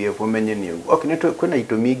rathi IVF umenye ni ugo okay kwina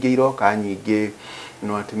itumi ingi iroka nyingi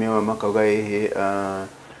no atumia makauga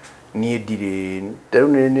nie ndire rĩu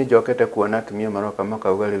nĩ njokete kuona atumia maroka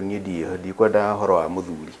makauga rĩu nie ndikwenda horo wa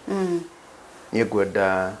muthuri nie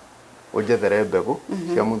ngwenda unjethere mbegu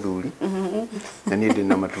cia muthuri na nie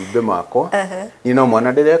ndina matumbe makwa ni no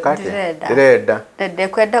mwana ndireka ate ndende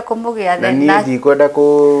kwenda kumugia na nie ndikwenda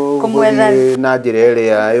kumwetha na njira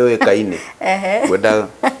ĩrĩa yoĩkaine kwenda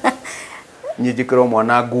nie njikirwo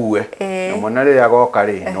mwana ngue na mwana rĩrĩa agoka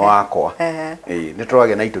rĩ no wakwa nĩ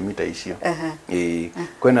tũragĩa na itũmi ta icio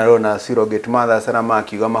kwĩna rona surrogate mothers arĩa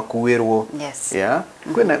makiuga makuĩrwo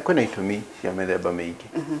kwĩna itũmi cia mĩthemba mĩingĩ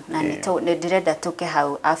na nĩ ndirenda tũke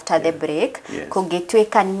hau after the break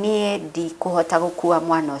kũngĩtuĩka niĩ ndikũhota gũkua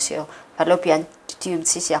mwana ũcio fallopian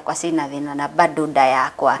tubes ciakwa cina thina na bado nda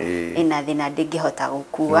yakwa ina thina ndingĩhota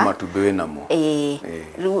gũkua matumbĩ wĩnamo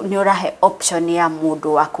nĩ ũrahe option ya mũndũ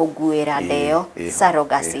wa kũnguĩra ndeo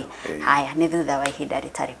surrogacy haya nĩ thutha wa ihinda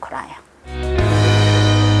rĩtarĩ kũraya.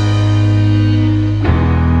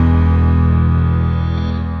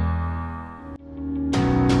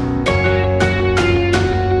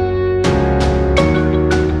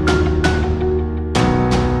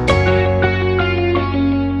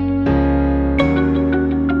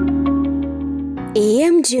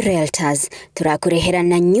 Realtors turakurehera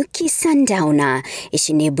na nyuki sundowner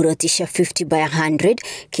ici ni broti cia 50 by 100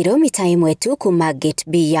 kilomita imwe tu kuma gate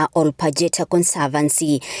B ya Olpajeta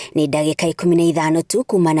Conservancy ni ndagika 15 tu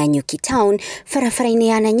kuma na Nyuki town barabara-ini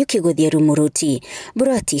ya Nanyuki guthie Rumuruti.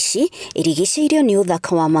 Broti ici irigicĩirio ni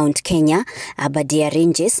uthaka wa Mount Kenya, Abadia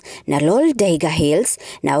Ranges na Loldaiga Hills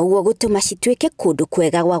na uguo gutuma cituike kundu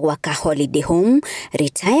kwega gwa gwaka holiday home,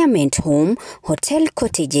 retirement home, hotel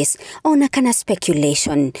cottages ona kana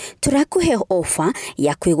speculation. Turakuhe offer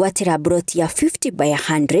ya kwigwatira broti ya 50 by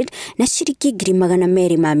 100 na ciringi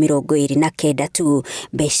 229 tu.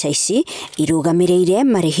 Mbeca ici irugamiriire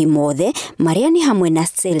marihi mothe maria ni hamwe na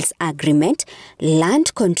sales agreement,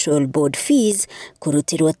 land control board fees,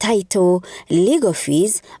 kurutirwo title, legal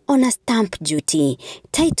fees ona stamp duty.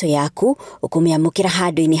 Title yaku ukumiamukira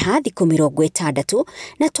handu-ini ha thiku 60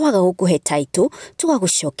 na twaga gukuhe title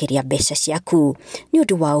tugagucokeria mbeca ciaku. Ni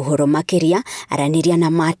undu wa uhoro makiria araniria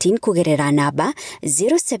na Martin kugerera namba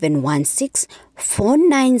 0716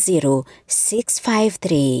 490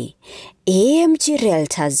 653. AMG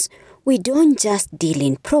Realtors, we don't just deal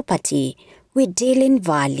in property, we deal in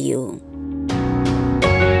value.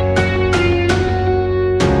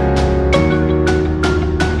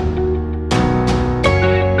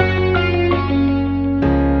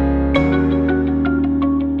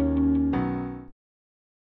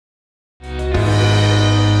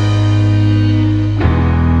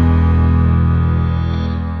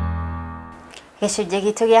 Gicunjĩ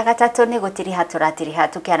gitu gĩa gatatu ni gũtiriha tũratiriha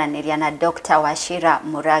tukiaraniria na Dr Wachira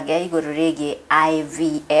Murage igũrũ rĩgiĩ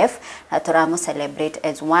IVF na tũramu celebrate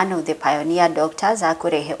as one of the pioneer doctors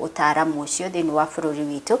akurehe ũtaaramu ũcio thĩinĩ wa bũrũri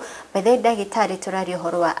witũ. Bethe ndagĩtarĩ tũraria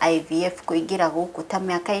ũhoro wa IVF kũingĩra gũkũ ta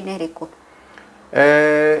mĩaka-inĩ ĩrĩkũ?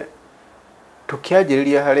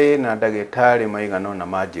 Tukianjĩrĩria harĩ na ndagĩtarĩ maigana ũna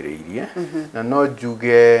manjĩrĩirie na no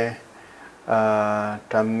njuge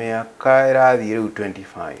ta miaka irathi riu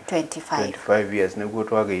 25 years niguo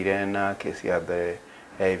twagĩire na kesi ya mbere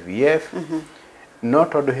IVF no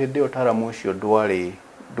tondu hindi yo ũtaaramu ucio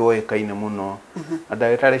ndũĩkaine muno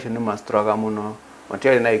ndagĩtarĩ acio nĩ mastraga muno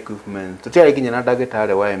matiarĩ na equipment tutiarĩ kinya na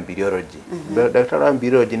ndagĩtarĩ wa embryology ndagĩtarĩ wa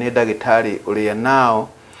embryology nĩ ndagĩtarĩ ũrĩa nao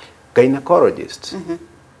gynaecologist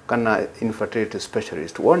kana infertility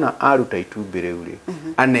specialist wona aruta itumbĩ rĩu rĩ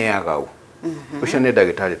aneaga u ucio nĩ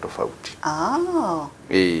ndagĩtarĩ tofauti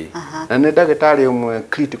na nĩ ndagĩtarĩ ũmwe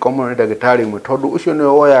critical mũno, nĩ ndagĩtarĩ ũmwe tondu ucio nĩ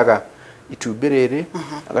woyaga itumbĩ rĩrĩ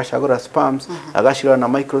agacagũra sperms agacirora na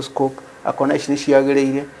microscope akona ici nĩ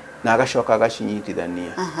ciagĩrĩire na agacoka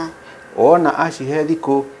agacinyitithania wona acihe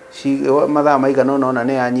thikũ mathaa maigana ũna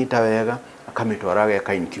nĩ yanyita wega akamitwara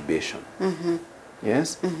ageka incubation.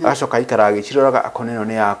 Yes, agacoka aikara agĩciroraga akona ĩno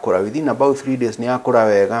nĩ yakũra, within about 3 days nĩ yakũra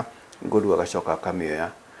wega, ngũru agacoka akamĩoya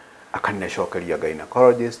akanecokeria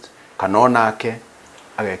gynecologist kana onake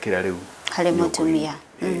agekĩra rĩu harĩ mũtumia.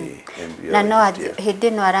 Na no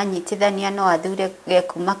hĩndĩ no aranyitithania no athure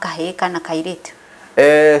kuma kahĩĩ kana kairĩtu?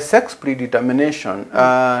 Sex predetermination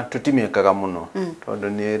tutimĩkaga mũno tondũ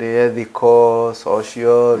nĩ ĩrĩ ethical,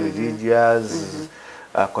 social, religious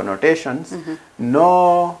connotations,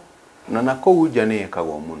 no na kũu nja nĩ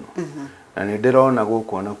ĩkagwo mũno. Na nĩ ndĩrona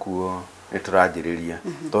gũkũ ona kuo nĩ tũranjĩrĩria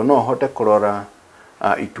tondũ no hote kũrora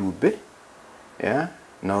itumbĩ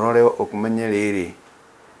na ũrore ũmenye rĩrĩ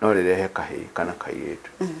no rĩrehe kahĩĩ kana kairĩtu.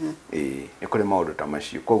 Nĩ kũrĩ maũndũ ta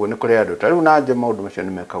macio, koguo nĩ kũrĩ andũ ta rĩu na nja maũndũ macio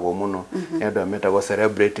nĩ mekagwo mũno nĩ andũ metagwo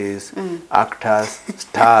celebrities, actors,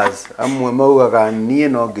 stars, amwe maugaga niĩ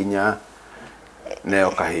no nginya neo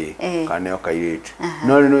kahĩĩ kana neo kairĩtu.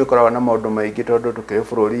 No nĩ ũkoragwo na maũndũ maingĩ tondũ tũkĩrĩ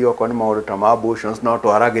bũrũri okorwo nĩ maũndũ ta ma abortions no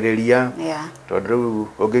twaragĩrĩria tondũ rĩu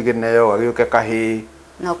ũngĩgĩneo agĩũke kahĩĩ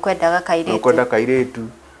no kwendaga kairĩtu, no kwenda kairĩtu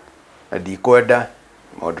na ndikwenda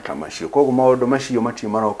maũndũ ta macio. Koguo maũndũ macio matirĩ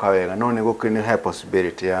maroka wega, no nĩ gũkĩrĩ he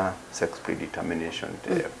possibility ya sex predetermination.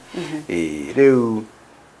 Rĩu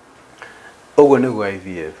ũguo nĩguo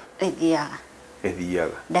IVF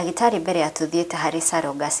ĩthiaga. Ndagĩtarĩ mbere ya tũthiĩte harĩ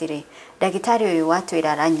surrogacy rĩ, ndagĩtarĩ ũyũ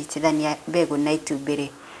watwĩra aranyitithania mbegũ na itumbĩ rĩ,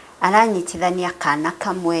 aranyitithania kana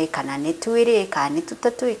kamwe kana nĩ twĩrĩ kana nĩ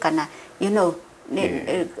tũtatũ kana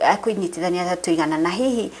akũnyitithania ta tũigana, na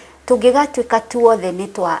hihi tũngĩgatuĩka tuothe nĩ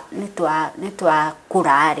twa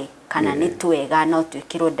kũrarĩ kana nĩ twega no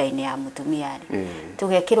twĩkĩrwo nda-inĩ ya mũtumia rĩ,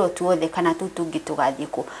 tũgekĩrwo tuothe kana tũu tũngĩ tũgathiĩ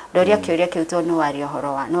kũ? Ndoria kĩũria kĩu tondũ nĩ waria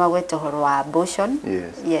ũhoro wa gweta ũhoro wa abortion.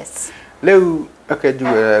 Yes. Rĩu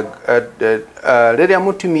akenjuga rĩrĩa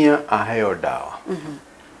mũtumia aheo ndawa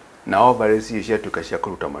na ovaries icio ciatuĩka cia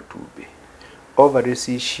kũruta matumbĩ, ovaries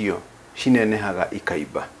icio cinenehaga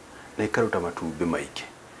ikaimba na ikaruta matumbĩ maingĩ.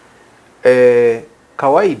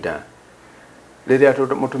 Kawaida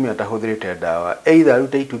rĩrĩa mũtumia atahũthĩrĩte ndawa, either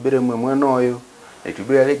arute itumbĩ rĩmwe mwena ũyũ na itumbĩ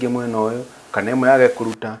rĩrĩa rĩngĩ mwena ũyũ, kana ĩmwe yage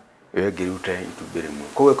kũruta ĩyo ĩngĩ ĩrute itumbĩ rĩmwe.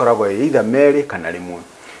 Koguo ĩkoragwo either merĩ kana rĩmwe.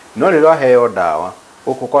 No rĩrĩa aheo ndawa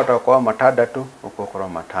gũkũ kwahota gũkorwo matandatũ, gũkũ gũkorwo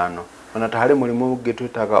matano. Ona ta harĩ mũrimũ ũngĩ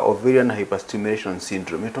twĩtaga ovarian hyperstimulation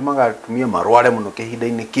syndrome, ĩtũmaga atumia marware mũno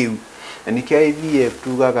kĩhinda-inĩ kĩu. Na nĩkĩo IVF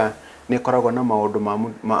tugaga nĩ ĩkoragwo na maũndũ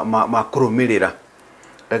ma kũrũmĩrĩra.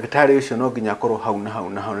 Ndagĩtarĩ ũcio no nginya akorwo hau na hau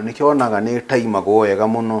na hau, na nĩkĩo wonaga nĩ taimagwo wega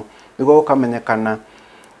mũno nĩguo gũkamenyekana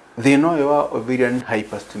thĩna ũyũ wa ovarian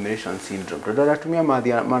hyperstimulation syndrome. Tondũ atumia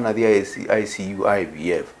manathiĩ ICU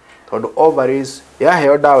IVF tondũ ovaries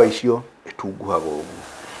yaheo ndawa icio ĩtunguhaga ũguo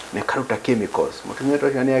na ĩkaruta chemicals, mũtumia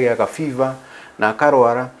ũcio nĩ agĩaga fever na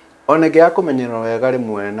akarwara. Ona ĩngĩ ya kũmenyererwo wega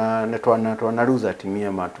rĩmwe na nĩ twana lose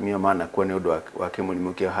atumia manakuo nĩ ũndũ wa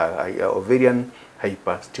kĩmũrimũ kĩa ovarian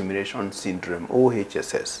hyperstimulation syndrome,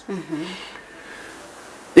 OHSS.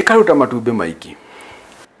 Ikaruta matumbĩ maingĩ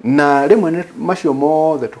na rĩmwe macio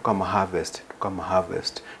mothe tukama harvest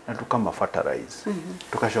na tukama fertilize,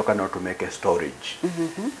 tukacoka no tumeke storage.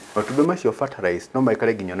 Matumbĩ macio fertilize no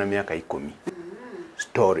maikare nginya na mĩaka 10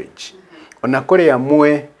 storage. Ona kũrĩ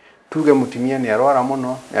amwe tuge mũtumia nĩ arwara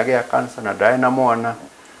mũno, nĩ agĩa cancer na ndae na mwana,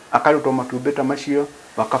 akarutwo matumbĩ ta macio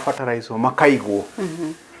makafertilize makaigwo.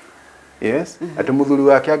 Yes, ati mũthuri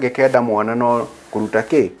wake angĩkenda mwana no kũruta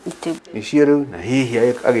kĩ icio rĩu na hihi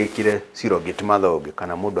agĩkire surrogate mother ũngĩ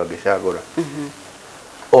kana mũndũ angĩcagũra.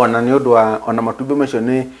 Ona nĩ ũndũ wa ona matumbĩ macio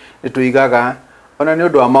nĩ tũigaga ona nĩ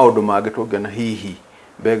ũndũ wa maũndũ mangĩ tũngĩona hihi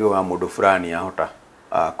mbegũ wa mũndũ fulani yahota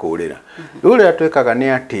kũrĩra. Rĩu rĩrĩa twĩkaga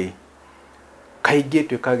nĩ atĩ kaingĩ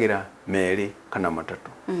twĩkagĩra merĩ kana matatũ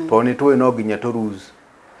tondũ nĩ tũĩ no nginya tũ lose.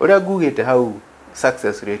 Ũrĩa ngugĩte hau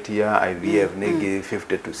success rate ya IVF nĩ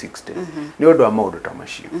 50 to 60 nĩ ũndũ wa maũndũ ta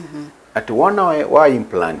macio. Ati wona wa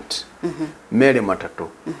implant merĩ matatũ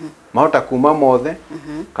mahota kuma mothe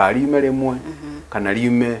ka riume rĩmwe kana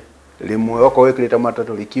riume rĩmwe, okorwo wĩkĩrĩte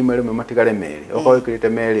matatũ rikiume rĩmwe matigare merĩ, okorwo wĩkĩrĩte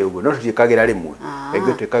merĩ ũguo no tũtiĩkagĩra rĩmwe,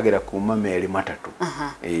 ĩngĩ twĩkagĩra kuma merĩ matatũ.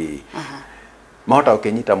 Mahota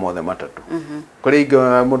ũkĩnyita mothe matatũ. Kũrĩ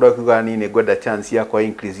ingĩ mũndũ akiuga nĩ ngwenda chance ya kwa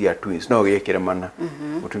increase ya twins no gĩkĩre mana.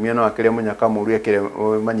 Mũtumia no akĩre mũnyaka mũru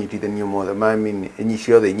ekĩre manyitithanie mothe, inyi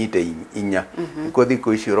ciothe inyite inya. Nĩkuo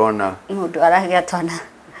thikũ ici ũrona mũndũ aragĩa twana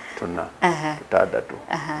tũtandatũ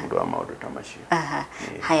mũndũ wa maũndũ ta macio.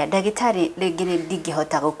 Haya, ndagĩtarĩ rĩngĩ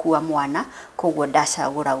ndingĩhota gũkua mwana koguo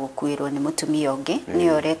ndacagũra gũkuĩrwo nĩ mũtumia ũngĩ,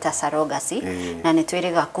 nĩyo ũreta surrogacy, na nĩ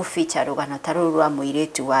twĩrĩga kũficha rũgano ta rũu rwa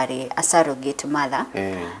mũirĩtu warĩ a surrogate mother.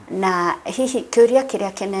 Na hihi kĩũria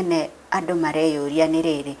kĩrĩa kĩnene ando mareyuria ni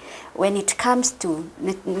riri, when it comes to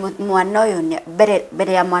mwana uyu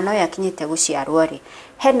bere ya mwana uyu akinyite guciarwo ri,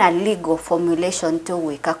 hena legal formulation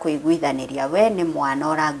tugwika kuiguithaniria we ni mwana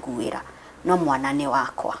oranguira no mwana ni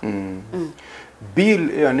wakwa. Bill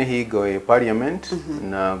iyo ni higo e parliament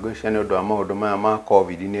na gwicia ni undu wa maundu maya ma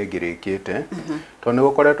covid ni ngirikite to ni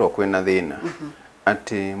gukoretwo kwina thina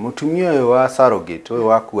ati mutumia uyu wa surrogate uyu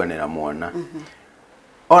wa kuanira mwana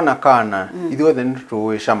ona kana ithuothe ni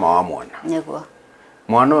tuwi cama wa mwana niguo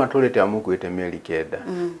mwana aturite amukwite mieri 9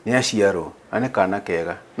 ni aciarwo ane kana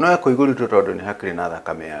kega no ekoiguritu tondu ni hakiri na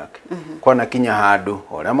thakame yake kwana kinya handu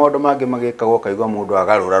oria maundu mangi magikagwo kaigwa mundu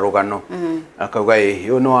agarura rugano akauga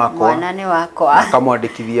yu no wakwa mwana ni wakwa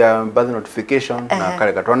akamwandikithia birth notification na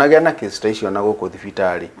kareka tonagia na case icio na guku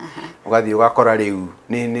thibitari ugathii ugakora riu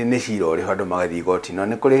ni cira uri handu magathii goti no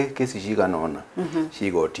ni kuri case cigana ona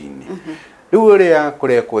cigotini riu uria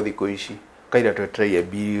kurekwo thiku ici kaira twetereire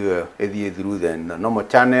bill ethie through the normal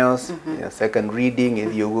channels second reading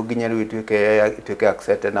ethie ugo ginya riu ituike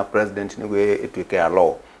accepted na president niguo ituike ya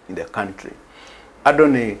law in the country ando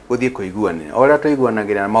ni guthie kuiguana oria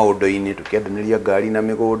tuiguanagira maundu-ini tukiendaniria ngari na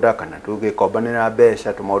migunda kana tugikombanira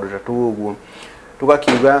mbeca tu maundu ta tuguo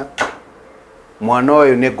tugakiuga mwana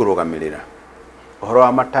uyu ni ngurugamirira uhoro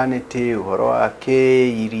wa maternity uhoro wa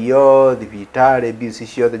irio thibitari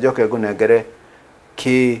bills ciothe njoke ngunengere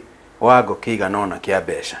ki wago kiganona kia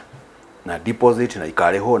mbeca na deposit na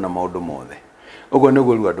ikarihwo na maundu mothe ugo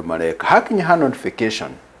niguo riu andu mareka hakinya ha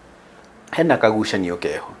notification hena kagucanio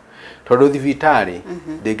keho tondu thibitari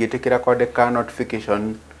ndingitikira kwandika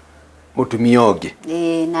notification mutumia ungi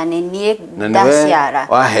na ni ndaciara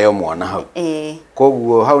waheo mwana hau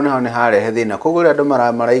koguo hau naho ni harehe thina koguo andu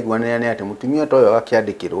maraiguanira ni ati mutumia toyo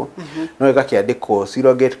agakiandikirwo no igakiandikwo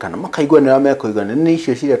surrogate kana makaiguanira mekoigana ni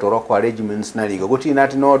icio ciretwo kwa arrangements na ligo gutina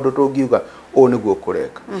ati no ndu tungiuga o niguo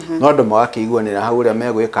kureka no andu magakiiguanira hau ria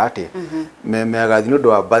megwika ati megathi ndu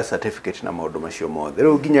wa birth certificate na maundu macio mothe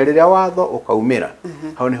riu ginya riria watho ukaumira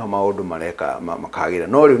hau niho maundu mareka makagira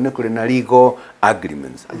no riu ni kuri na legal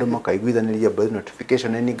agreements andu makaiguithaniria birth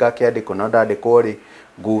notification ni ngakiandikwo no ndandikwo ri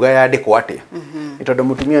nguga yandikwo atia itondu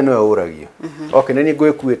mutumia niwe uragio okay nini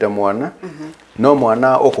ngwikuite mwana no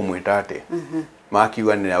mwana ukumwita atia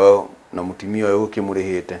makiuganira we na mutumia uyu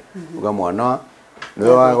ukimurihite uga mwana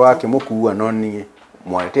niwe wakimukua no ni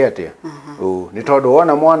mwete atia ni tondu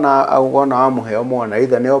wona mwana au wona amuheo mwana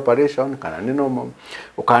either ni operation kana ni no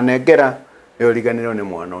ukanengera yo riganiro ni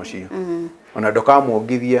mwana ucio ona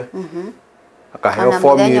ndokamwongithia akaheo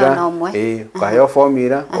formula akaheo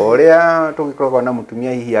formula oria tugikoragwo na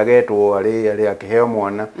mutumia hihi agetwo ari akiheo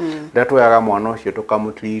mwana ndatwoyaga mwana ucio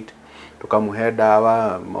tukamutreat tukamuhe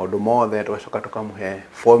dawa maundu mothe tugacoka tukamuhe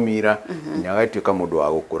formula nyagaituika mundu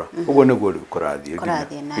wa gukura uguo niguo kurathie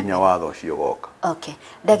kinya watho ucio goka okay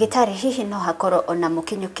ndagitari hihi no hakoro ona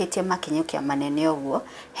mukinyukitie makinyukia manene uguo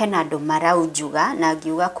hena andu maraujuga na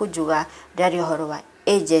ngiuga kujuga ndari uhoro wa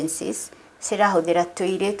agencies sirahuthira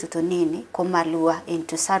tuiretu tunini kumalua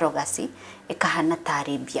into surrogacy ikahana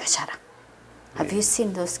tari biashara. Have you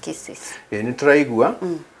seen those cases? Ni turaigua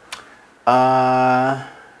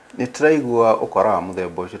ni turaigua ukora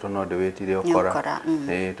muthemba ucio no ndewetire ukora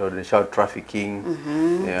tondu child trafficking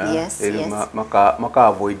yes maka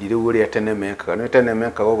avoid riu uria tene mekaga no tene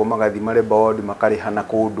mekaga ugo magathi mari board makarihana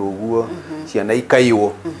kundu uguo ciana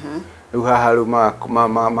ikaiwo riu haha riu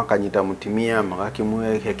makanyita mutimia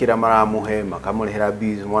magakimuhe kira maramuhe makamurihira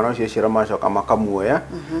bills mwana ucio cira macoka makamuoya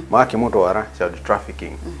magakimutwara child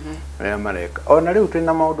trafficking ria mareka ona riu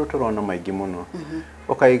twina maundu turona maingi muno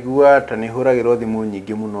ukaigua ta ni huragirwo thimu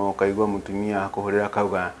nyingi muno ukaigua mutumia akuhurira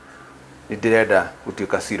kauga ni ndirenda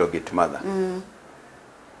gutuika surrogate mother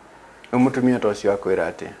mutumia tocio akwira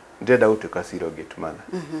ati ndirenda gutuika surrogate mother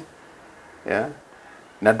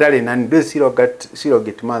na ndari na ndi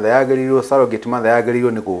surrogate mother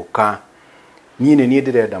yagerirwo ni guka nyine ni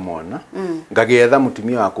ndirenda mwana ngagetha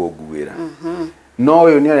mutumia wa kunguira no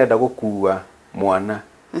uyu ni arenda gukua mwana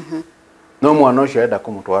no mwana ucio arenda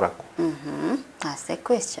kumutwara ku That's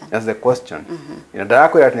the question. Ina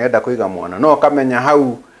ndakwira ati nenda kuiga mwana no kamenya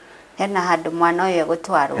hau hena handu mwana uyu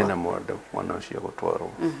gutwarwo hena mwana ucio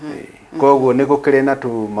gutwarwo koguo ni gukire na tu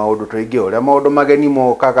maundu tuingi uria maundu mageni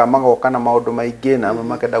mokaga magoka na maundu maingi na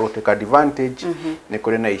makenda guteka advantage ni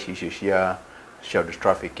kuri na icio cia child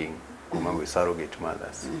trafficking kuma gwi surrogate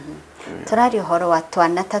mothers turari uhoro wa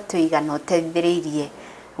twana ta tuigana utethiriirie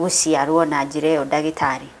guciarwo na njira iyo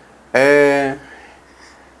ndagitari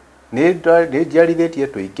ni njiarithitie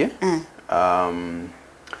tuingi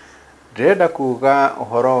ndĩrenda kuga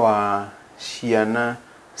uhoro wa ciana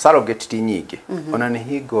surrogate ti nyingi ona ni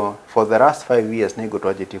hingo for the last 5 years ni hingo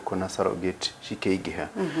twajetie kuona surrogate cikĩingĩha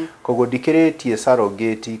koguo ndikĩrĩtie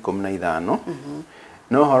surrogate 15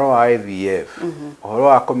 no horo wa IVF horo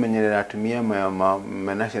wa kũmenyerera atumia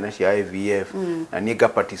mena ciana cia IVF na ni nga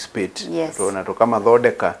participate tuna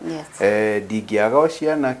tukamathondeka ndingĩaga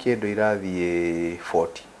ciana kĩndũ irathiĩ 40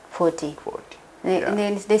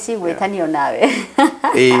 Nĩ gwĩtanio nawe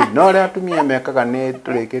no rĩa atumia mekaga nĩ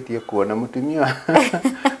tũrĩkĩtie kuona mũtumia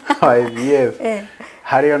IVF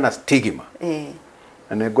harĩ ona stigma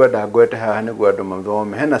na nĩ ngwenda ngwete haha nĩguo andũ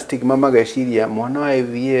mathome hena stigma mageciria mwana wa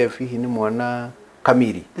IVF hihi nĩ mwana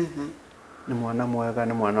kamiri nĩ mwana mwega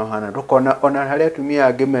nĩ mwana hana tukona ona harĩ atumia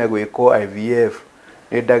angĩ megwĩkwo IVF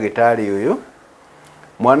nĩ ndagĩtarĩ ũyũ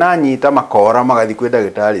mwana anyita makora magathi kwĩ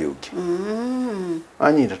ndagĩtarĩ ũngĩ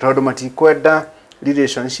anyita tondũ matikwenda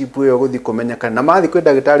relationship ĩyo gũthi kũmenyekana na mathi kwĩ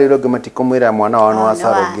ndagĩtarĩ ũrĩa ũngĩ matikumwĩra mwana wao nĩ wa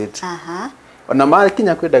surrogate ona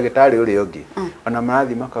makinya kwĩ ndagĩtarĩ ũrĩa ũngĩ ona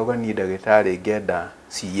marathi makauga ni ndagĩtarĩ ngenda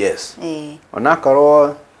CS ona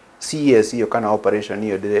korwo CS iyo kana operation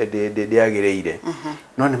iyo ndĩagĩrĩire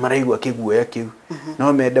no nĩ maraigua kĩguoya kĩu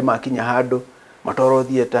no mende makinya handũ matoro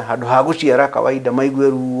thieta handũ ha gũciara kawaida maigue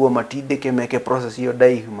ruo matindĩke meke process iyo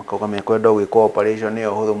ndaihu makauga mekwenda gwĩka operation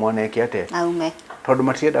iyo hũthũ mwana eke atĩa aume tondũ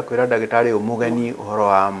matienda kwĩra ndagĩtarĩ ũmũgeni ũhoro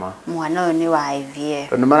wa ma mwana ũyũ nĩ wa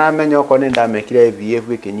IVF tondũ maramenya okorwo nĩ ndamekire IVF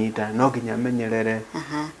ĩkĩnyita no nginya menyerere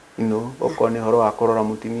okorwo nĩ horo wa kũrora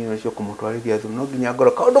mũtumia ũcio kũmũtwarithia through no nginya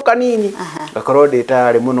ngoro kaũndũ kanini gakorwo ndĩ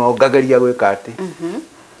tayarĩ mũno ngageria gwĩka atĩ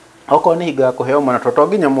okorwo nĩ hingo ya kũheo mwana to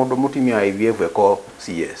nginya mũndũ mũtumia wa IVF eko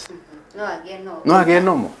CS no agĩe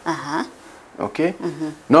nomo okay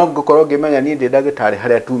no ngũkorwo ngĩmenya niĩ ndĩ ndagĩtarĩ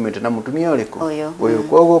harĩa tumĩte na mũtumia ũrĩkũ ũyũ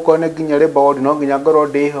koguo okorwo nĩ nginya rĩmba no nginya ngorwo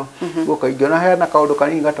ndĩho gũkaingĩona hena kaũndũ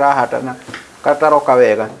kanini gatarahatana kataroka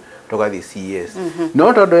wega tugathi CS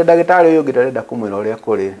no tondu ndagĩtarĩ ũyũ ũngĩ ndarenda kũmwĩra ũrĩa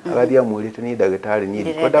kũrĩ agathi amwĩrĩte ni ndagĩtarĩ ni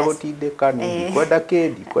ndikwenda gũtindĩka ni ndikwenda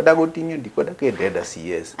kĩndi kwenda gũtinio ndikwenda kĩndenda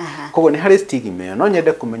CS koguo nĩ harĩ stigma ĩyo no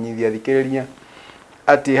nyende kũmenyithia thikĩrĩria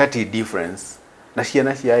ati hati difference na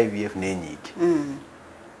ciana cia IVF nĩ nyingĩ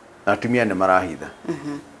atumia nĩ marahitha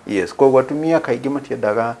yes koguo atumia kaingĩ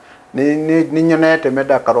matiendaga nĩ nyonete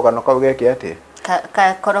menda karũgano kau geke atĩ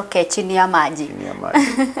koroke chini ya maji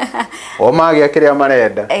o magĩa kĩrĩa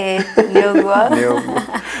marenda nĩguo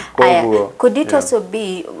koguo could it also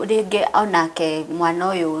be rĩngĩ onake mwana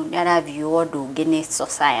ũyũ nĩ araviewwo ũndũ ũngĩ nĩ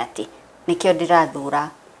society nĩkĩo ndĩrathura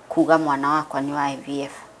kuga mwana wakwa nĩ wa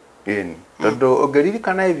IVF tondũ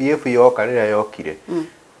ũngĩririkana IVF yoka rĩrĩa yokire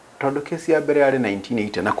tondũ kesi ya mbere yarĩ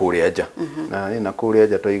 1980 na kũrĩa nja na kũrĩa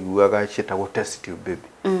nja twaiguaga ciĩtagwo test tube baby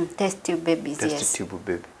test tube babies yes test tube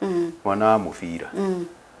baby mwana wa mũbira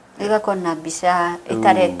ĩgakorwo na mbica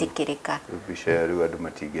ĩtaretĩkĩrĩka mbica ya rĩu andũ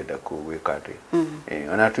matingĩenda gwĩka atĩ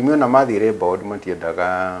ona atumia ona mathire board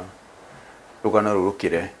matiendaga rũgano rũrũ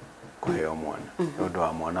rũkĩre kũheo mwana nĩ ũndũ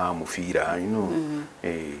wa mwana wa mũbira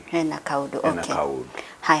hena kaũndũ okay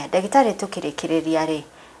haya ndagĩtarĩ tũkĩrĩkĩrĩria rĩ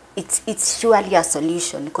it's surely a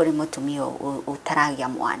solution kuri mutumia utaragia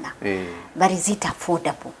mwana but is it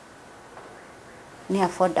affordable ni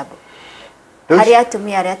affordable hari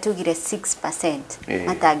atumia ari atugire 6%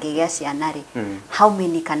 atangĩgĩa ciana rĩ how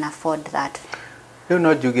many can afford that rĩu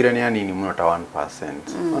no njugire nĩ anini mũno ta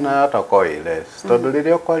 1% ona hata koi less tondũ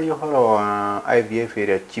rĩrĩa ũkwaria ũhoro wa IVF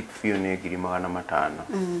ĩrĩa cheap few nĩ 500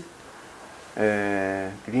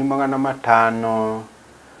 500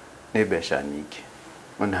 nĩ mbeca nyingĩ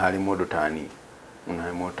ona harĩ mũndũ tani ona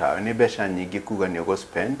mũtawe nĩ mbeca nyingĩ kuga nĩ ũgo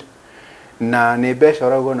spend na nĩ mbeca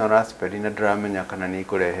ũrauga na ũraspend na ndĩramenya kana nĩ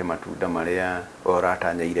ikũrehe matunda marĩa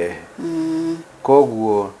ũratanya irehe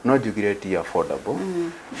koguo no njugire ti affordable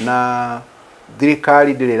na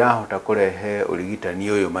thirikari ndĩrĩ rahota kũrehe ũrigitani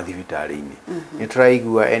ũyũ mathibitarĩ-inĩ nĩ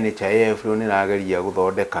tũraigua NHIF rĩu nĩ rageria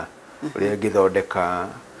gũthondeka ũrĩa ngĩthondeka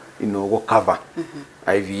gũcover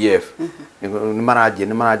IVF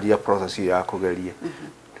nĩ maranjia process ya kũgeria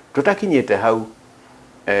tutakinyĩte hau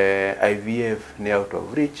IVF nĩ out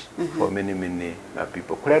of reach for many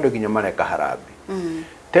people kũrĩa andũ nginya mareka harambe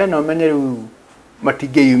tena ũmenye rĩu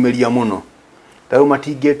matingĩyumĩria mũno tarĩu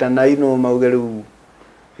matingĩtana mauge rĩu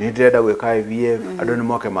nĩ ndĩrenda gwĩka IVF andũ nĩ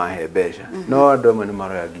moke mahe mbeca no andũ amwe nĩ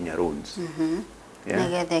maroya nginya loans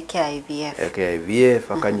nĩgetha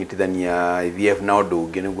IVF akanyitithania IVF na ũndũ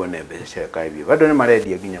ũngĩ nĩguo ne mbeca cia IVF andũ nĩ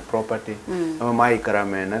marendia nginya property no maikara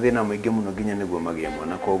mena thĩna mũingĩ mũno nginya nĩguo magĩe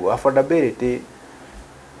mwana koguo affordability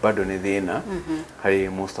bado nĩ thĩna harĩ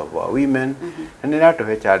most of our women na nĩ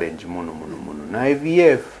ratũhe challenge mũno na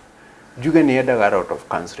IVF njuge nĩ yendaga a lot of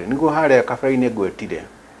counseling nĩguo harĩa kabere-inĩ ngwetire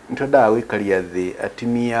nĩtwendaga gũikaria thĩ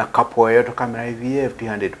atimia couple ĩyo tũkamera IVF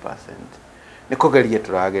 100% nĩ kũgeria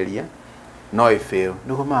tũrageria no ifail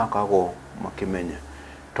niko makagwo makimenya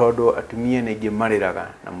tondu atumia ningi mariraga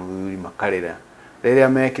na muthuri makarira riria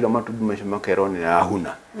mekiro matubi macio makerwo ni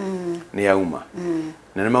ahuna ni auma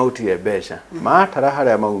na mautire mbeca matara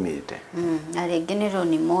haria maumite na ringi ni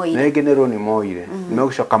roni moire ringi ni roni moire no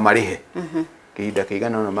gucoka marihe kihinda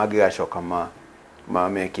kigana no magigacoka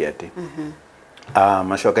meke ati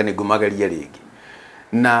macoke ni ngumageria ringi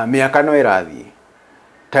na miaka no irathie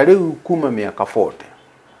tariu kuma miaka 40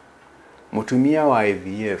 mutumia wa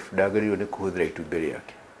IVF ndagĩrĩirwo nĩ kũhũthĩra itumbĩ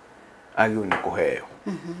rĩake agĩrĩirwo nĩ kũheo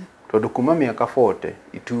tondu kuma miaka 40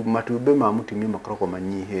 matumbĩ ma mutumia makoragwo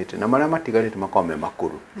manyihĩte na marĩa matigarĩte makoragwo me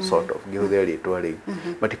makũrũ sort of ngĩhũthĩra rĩtwa rĩu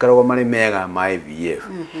matikoragwo marĩ mega ma IVF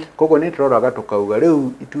koguo nĩ tũroraga tukauga rĩu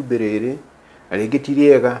itumbĩ rĩrĩ na rĩngĩ ti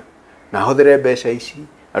rĩega na hũthĩre mbeca ici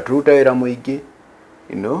aturuta wĩra mũingĩ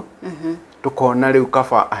tukona rĩu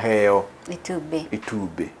kaba aheo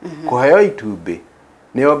itumbĩ kũheo itumbĩ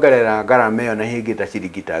ni ongerera ngarama ĩyo na hingi ta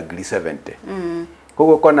ciringi ta 70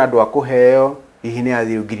 koguo kona andũ akũheo hihi ni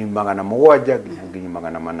athii 700 nginya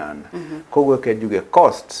 800 koguo ke njuge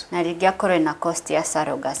cost na ringi akorwe na cost ya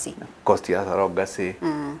surrogacy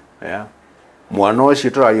yeah mwana ũcio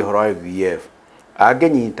tũraria ũhoro wa IVF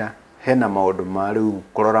angenyita hena maũndũ ma rĩu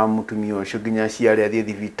kũrora mutumia ũcio nginya ciarĩ athie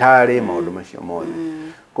thibitarĩ maũndũ macio mothe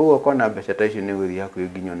koguo kona mbeca ta icio nĩ gũthia kwĩ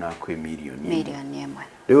nginya na kwĩ milioni ĩmwe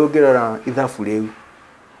rĩu ngĩrora ithabu rĩu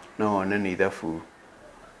no one nĩ ithabu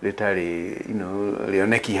rĩtarĩ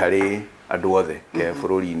rĩoneki harĩ andũ othe ke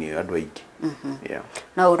bũrũri-inĩ andũ aingĩ yeah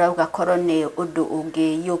no urauga korwo nĩ ũndũ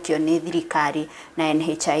ũngĩyũkio nĩ thirikari na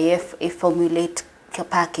NHIF formulate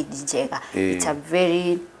package njega it's a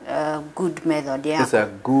very good method yeah it's a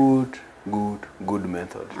good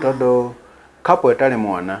method tondu couple etarĩ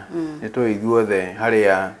mwana nĩ tũĩ ithuothe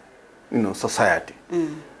harĩa society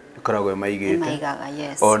ikoragwo maigĩte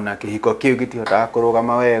ona kĩhiko kĩu gĩtihotaga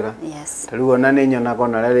kũrũgama wega tarĩu ona nĩ nyonaga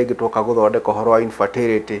ona rĩrĩa rĩngĩ twoka gũthondeka ũhoro wa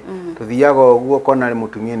infertility tuthiaga ũguo kona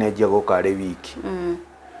mũtumia nĩ anjia gũka rĩ wiki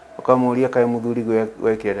ukamũria kaĩ mũthuri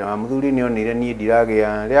gwekire mũthuri nĩ onire niĩ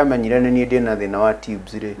ndiragĩa rĩrĩa amenyire nĩ niĩ ndĩna thĩna wa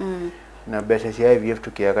tubes rĩ na mbeca cia IVF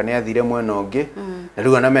tukĩaga nĩ athire mwena ũngĩ na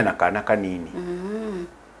rĩu ona mena kana kanini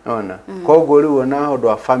ona koguo rĩu ona ũndũ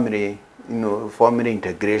wa family family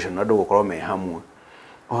integration andũ gũkorwo me hamwe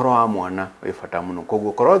ũhoro wa mwana wĩ bata mũno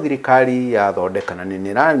koguo korwo thirikari yathondeka na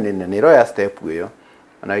nĩ roya step ĩyo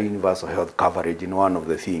na universal health coverage in one of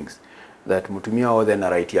the things that mutumia wothe na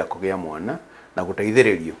right ya kũgĩa mwana na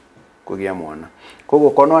gũteithĩrĩrio kũgĩa mwana koguo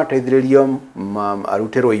kono ateithĩrĩrio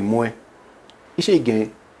aruterwo imwe icio ingĩ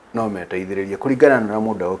no meteithĩrĩrie kũringana na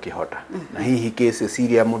mũndũ ũkĩhota na hihi cases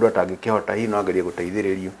iria mũndũ atangĩkĩhota hihi no angerie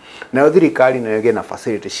gũteithĩrĩrio na thirikari no ĩgĩe na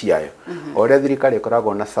facility ciayo o rĩa thirikari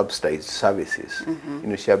ĩkoragwo na subsidized services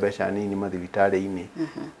cia mbeca nini mathibitarĩ-inĩ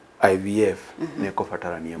IVF nĩ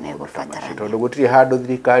kũbatarania maũndũ ta macio tondũ gũtirĩ handũ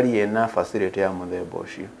thirikari ĩna facility ya mũthemba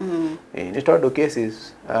ũcio nĩ tondũ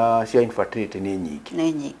cases cia infertility nĩ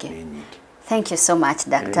nyingĩ. Thank you so much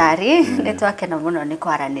daktari nitwakena muno ni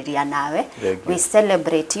kwaranĩria nawe we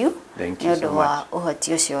celebrate you nĩ ũndũ wa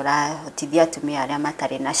ũhoti ũcio ũrahotithia atumia arĩa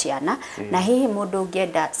matarĩ na ciana na hihi mũndũ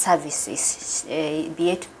ũngĩenda services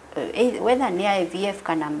whether nĩ IVF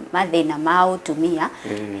kana mathĩna ma ũtumia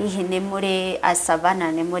hihi nĩ mũrĩ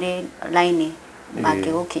Savannah nĩ mũrĩ line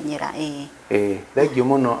mangĩgũkinyĩra thank you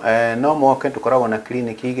muno no moke tukoragwo na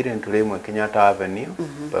clinic igĩrĩ tũrĩ ĩmwe Kenyatta Avenue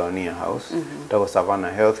Pioneer House tago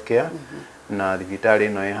Savannah Healthcare na thibitarĩ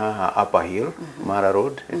ĩno ĩ haha Upper Hill Mara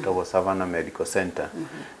Road ĩtagwo Savannah Medical Center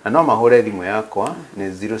na no mahũre thimũ yakwa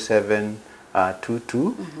nĩ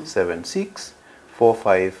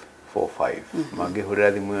 0722764545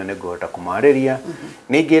 mangĩhũrĩra thimũ ĩyo nĩngũhota kũmarĩria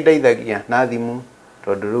ningĩ ndeithagia na thimũ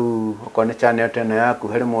tondu rĩu okorwo nĩ channel teno yaku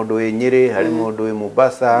harĩ mũndũ wĩ Nyĩrĩ harĩ mũndũ wĩ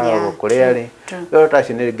Mombasa kũrĩa rĩ rĩu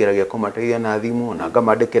taci nĩ ngeragia kũmateithia na thimũ na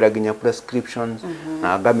ngamandĩkĩra nginya prescriptions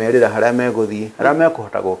na ngamerĩra harĩa megũthiĩ harĩa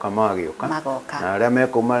mekũhota gũka magĩũka na harĩa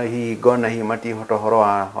mekuma hihi ngona hihi matihota ũhoro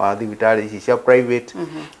wa thibitarĩ ici cia private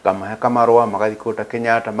ngamahe kamarũa magathiĩ kũruta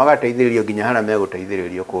Kenyatta magateithĩrĩrio nginya harĩa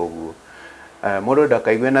megũteithĩrĩrio koguo mũndũ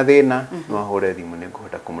ndakaigue na thĩna no ahũre thimũ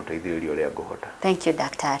nĩngũhota kũmũteithĩrĩria ũrĩa ngũhota. Thank you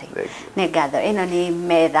daktari. Nĩ ngatho ĩno nĩ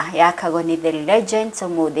Metha ya Kagoni the legend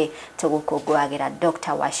ũmũthĩ tũgũkũngũagĩra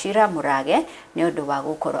Dr Wachira Murage nĩ ũndũ wa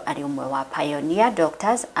gũkorwo arĩ ũmwe wa pioneer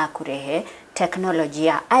doctors akũrehe technology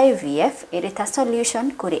ya IVF ĩrĩ ta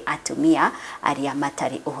solution kũrĩ atumia arĩa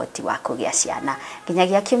matarĩ ũhoti wa kũgĩa ciana.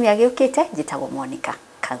 Nginyagia kiumia gĩũkĩte njĩtagwo Monica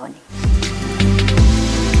Kagoni.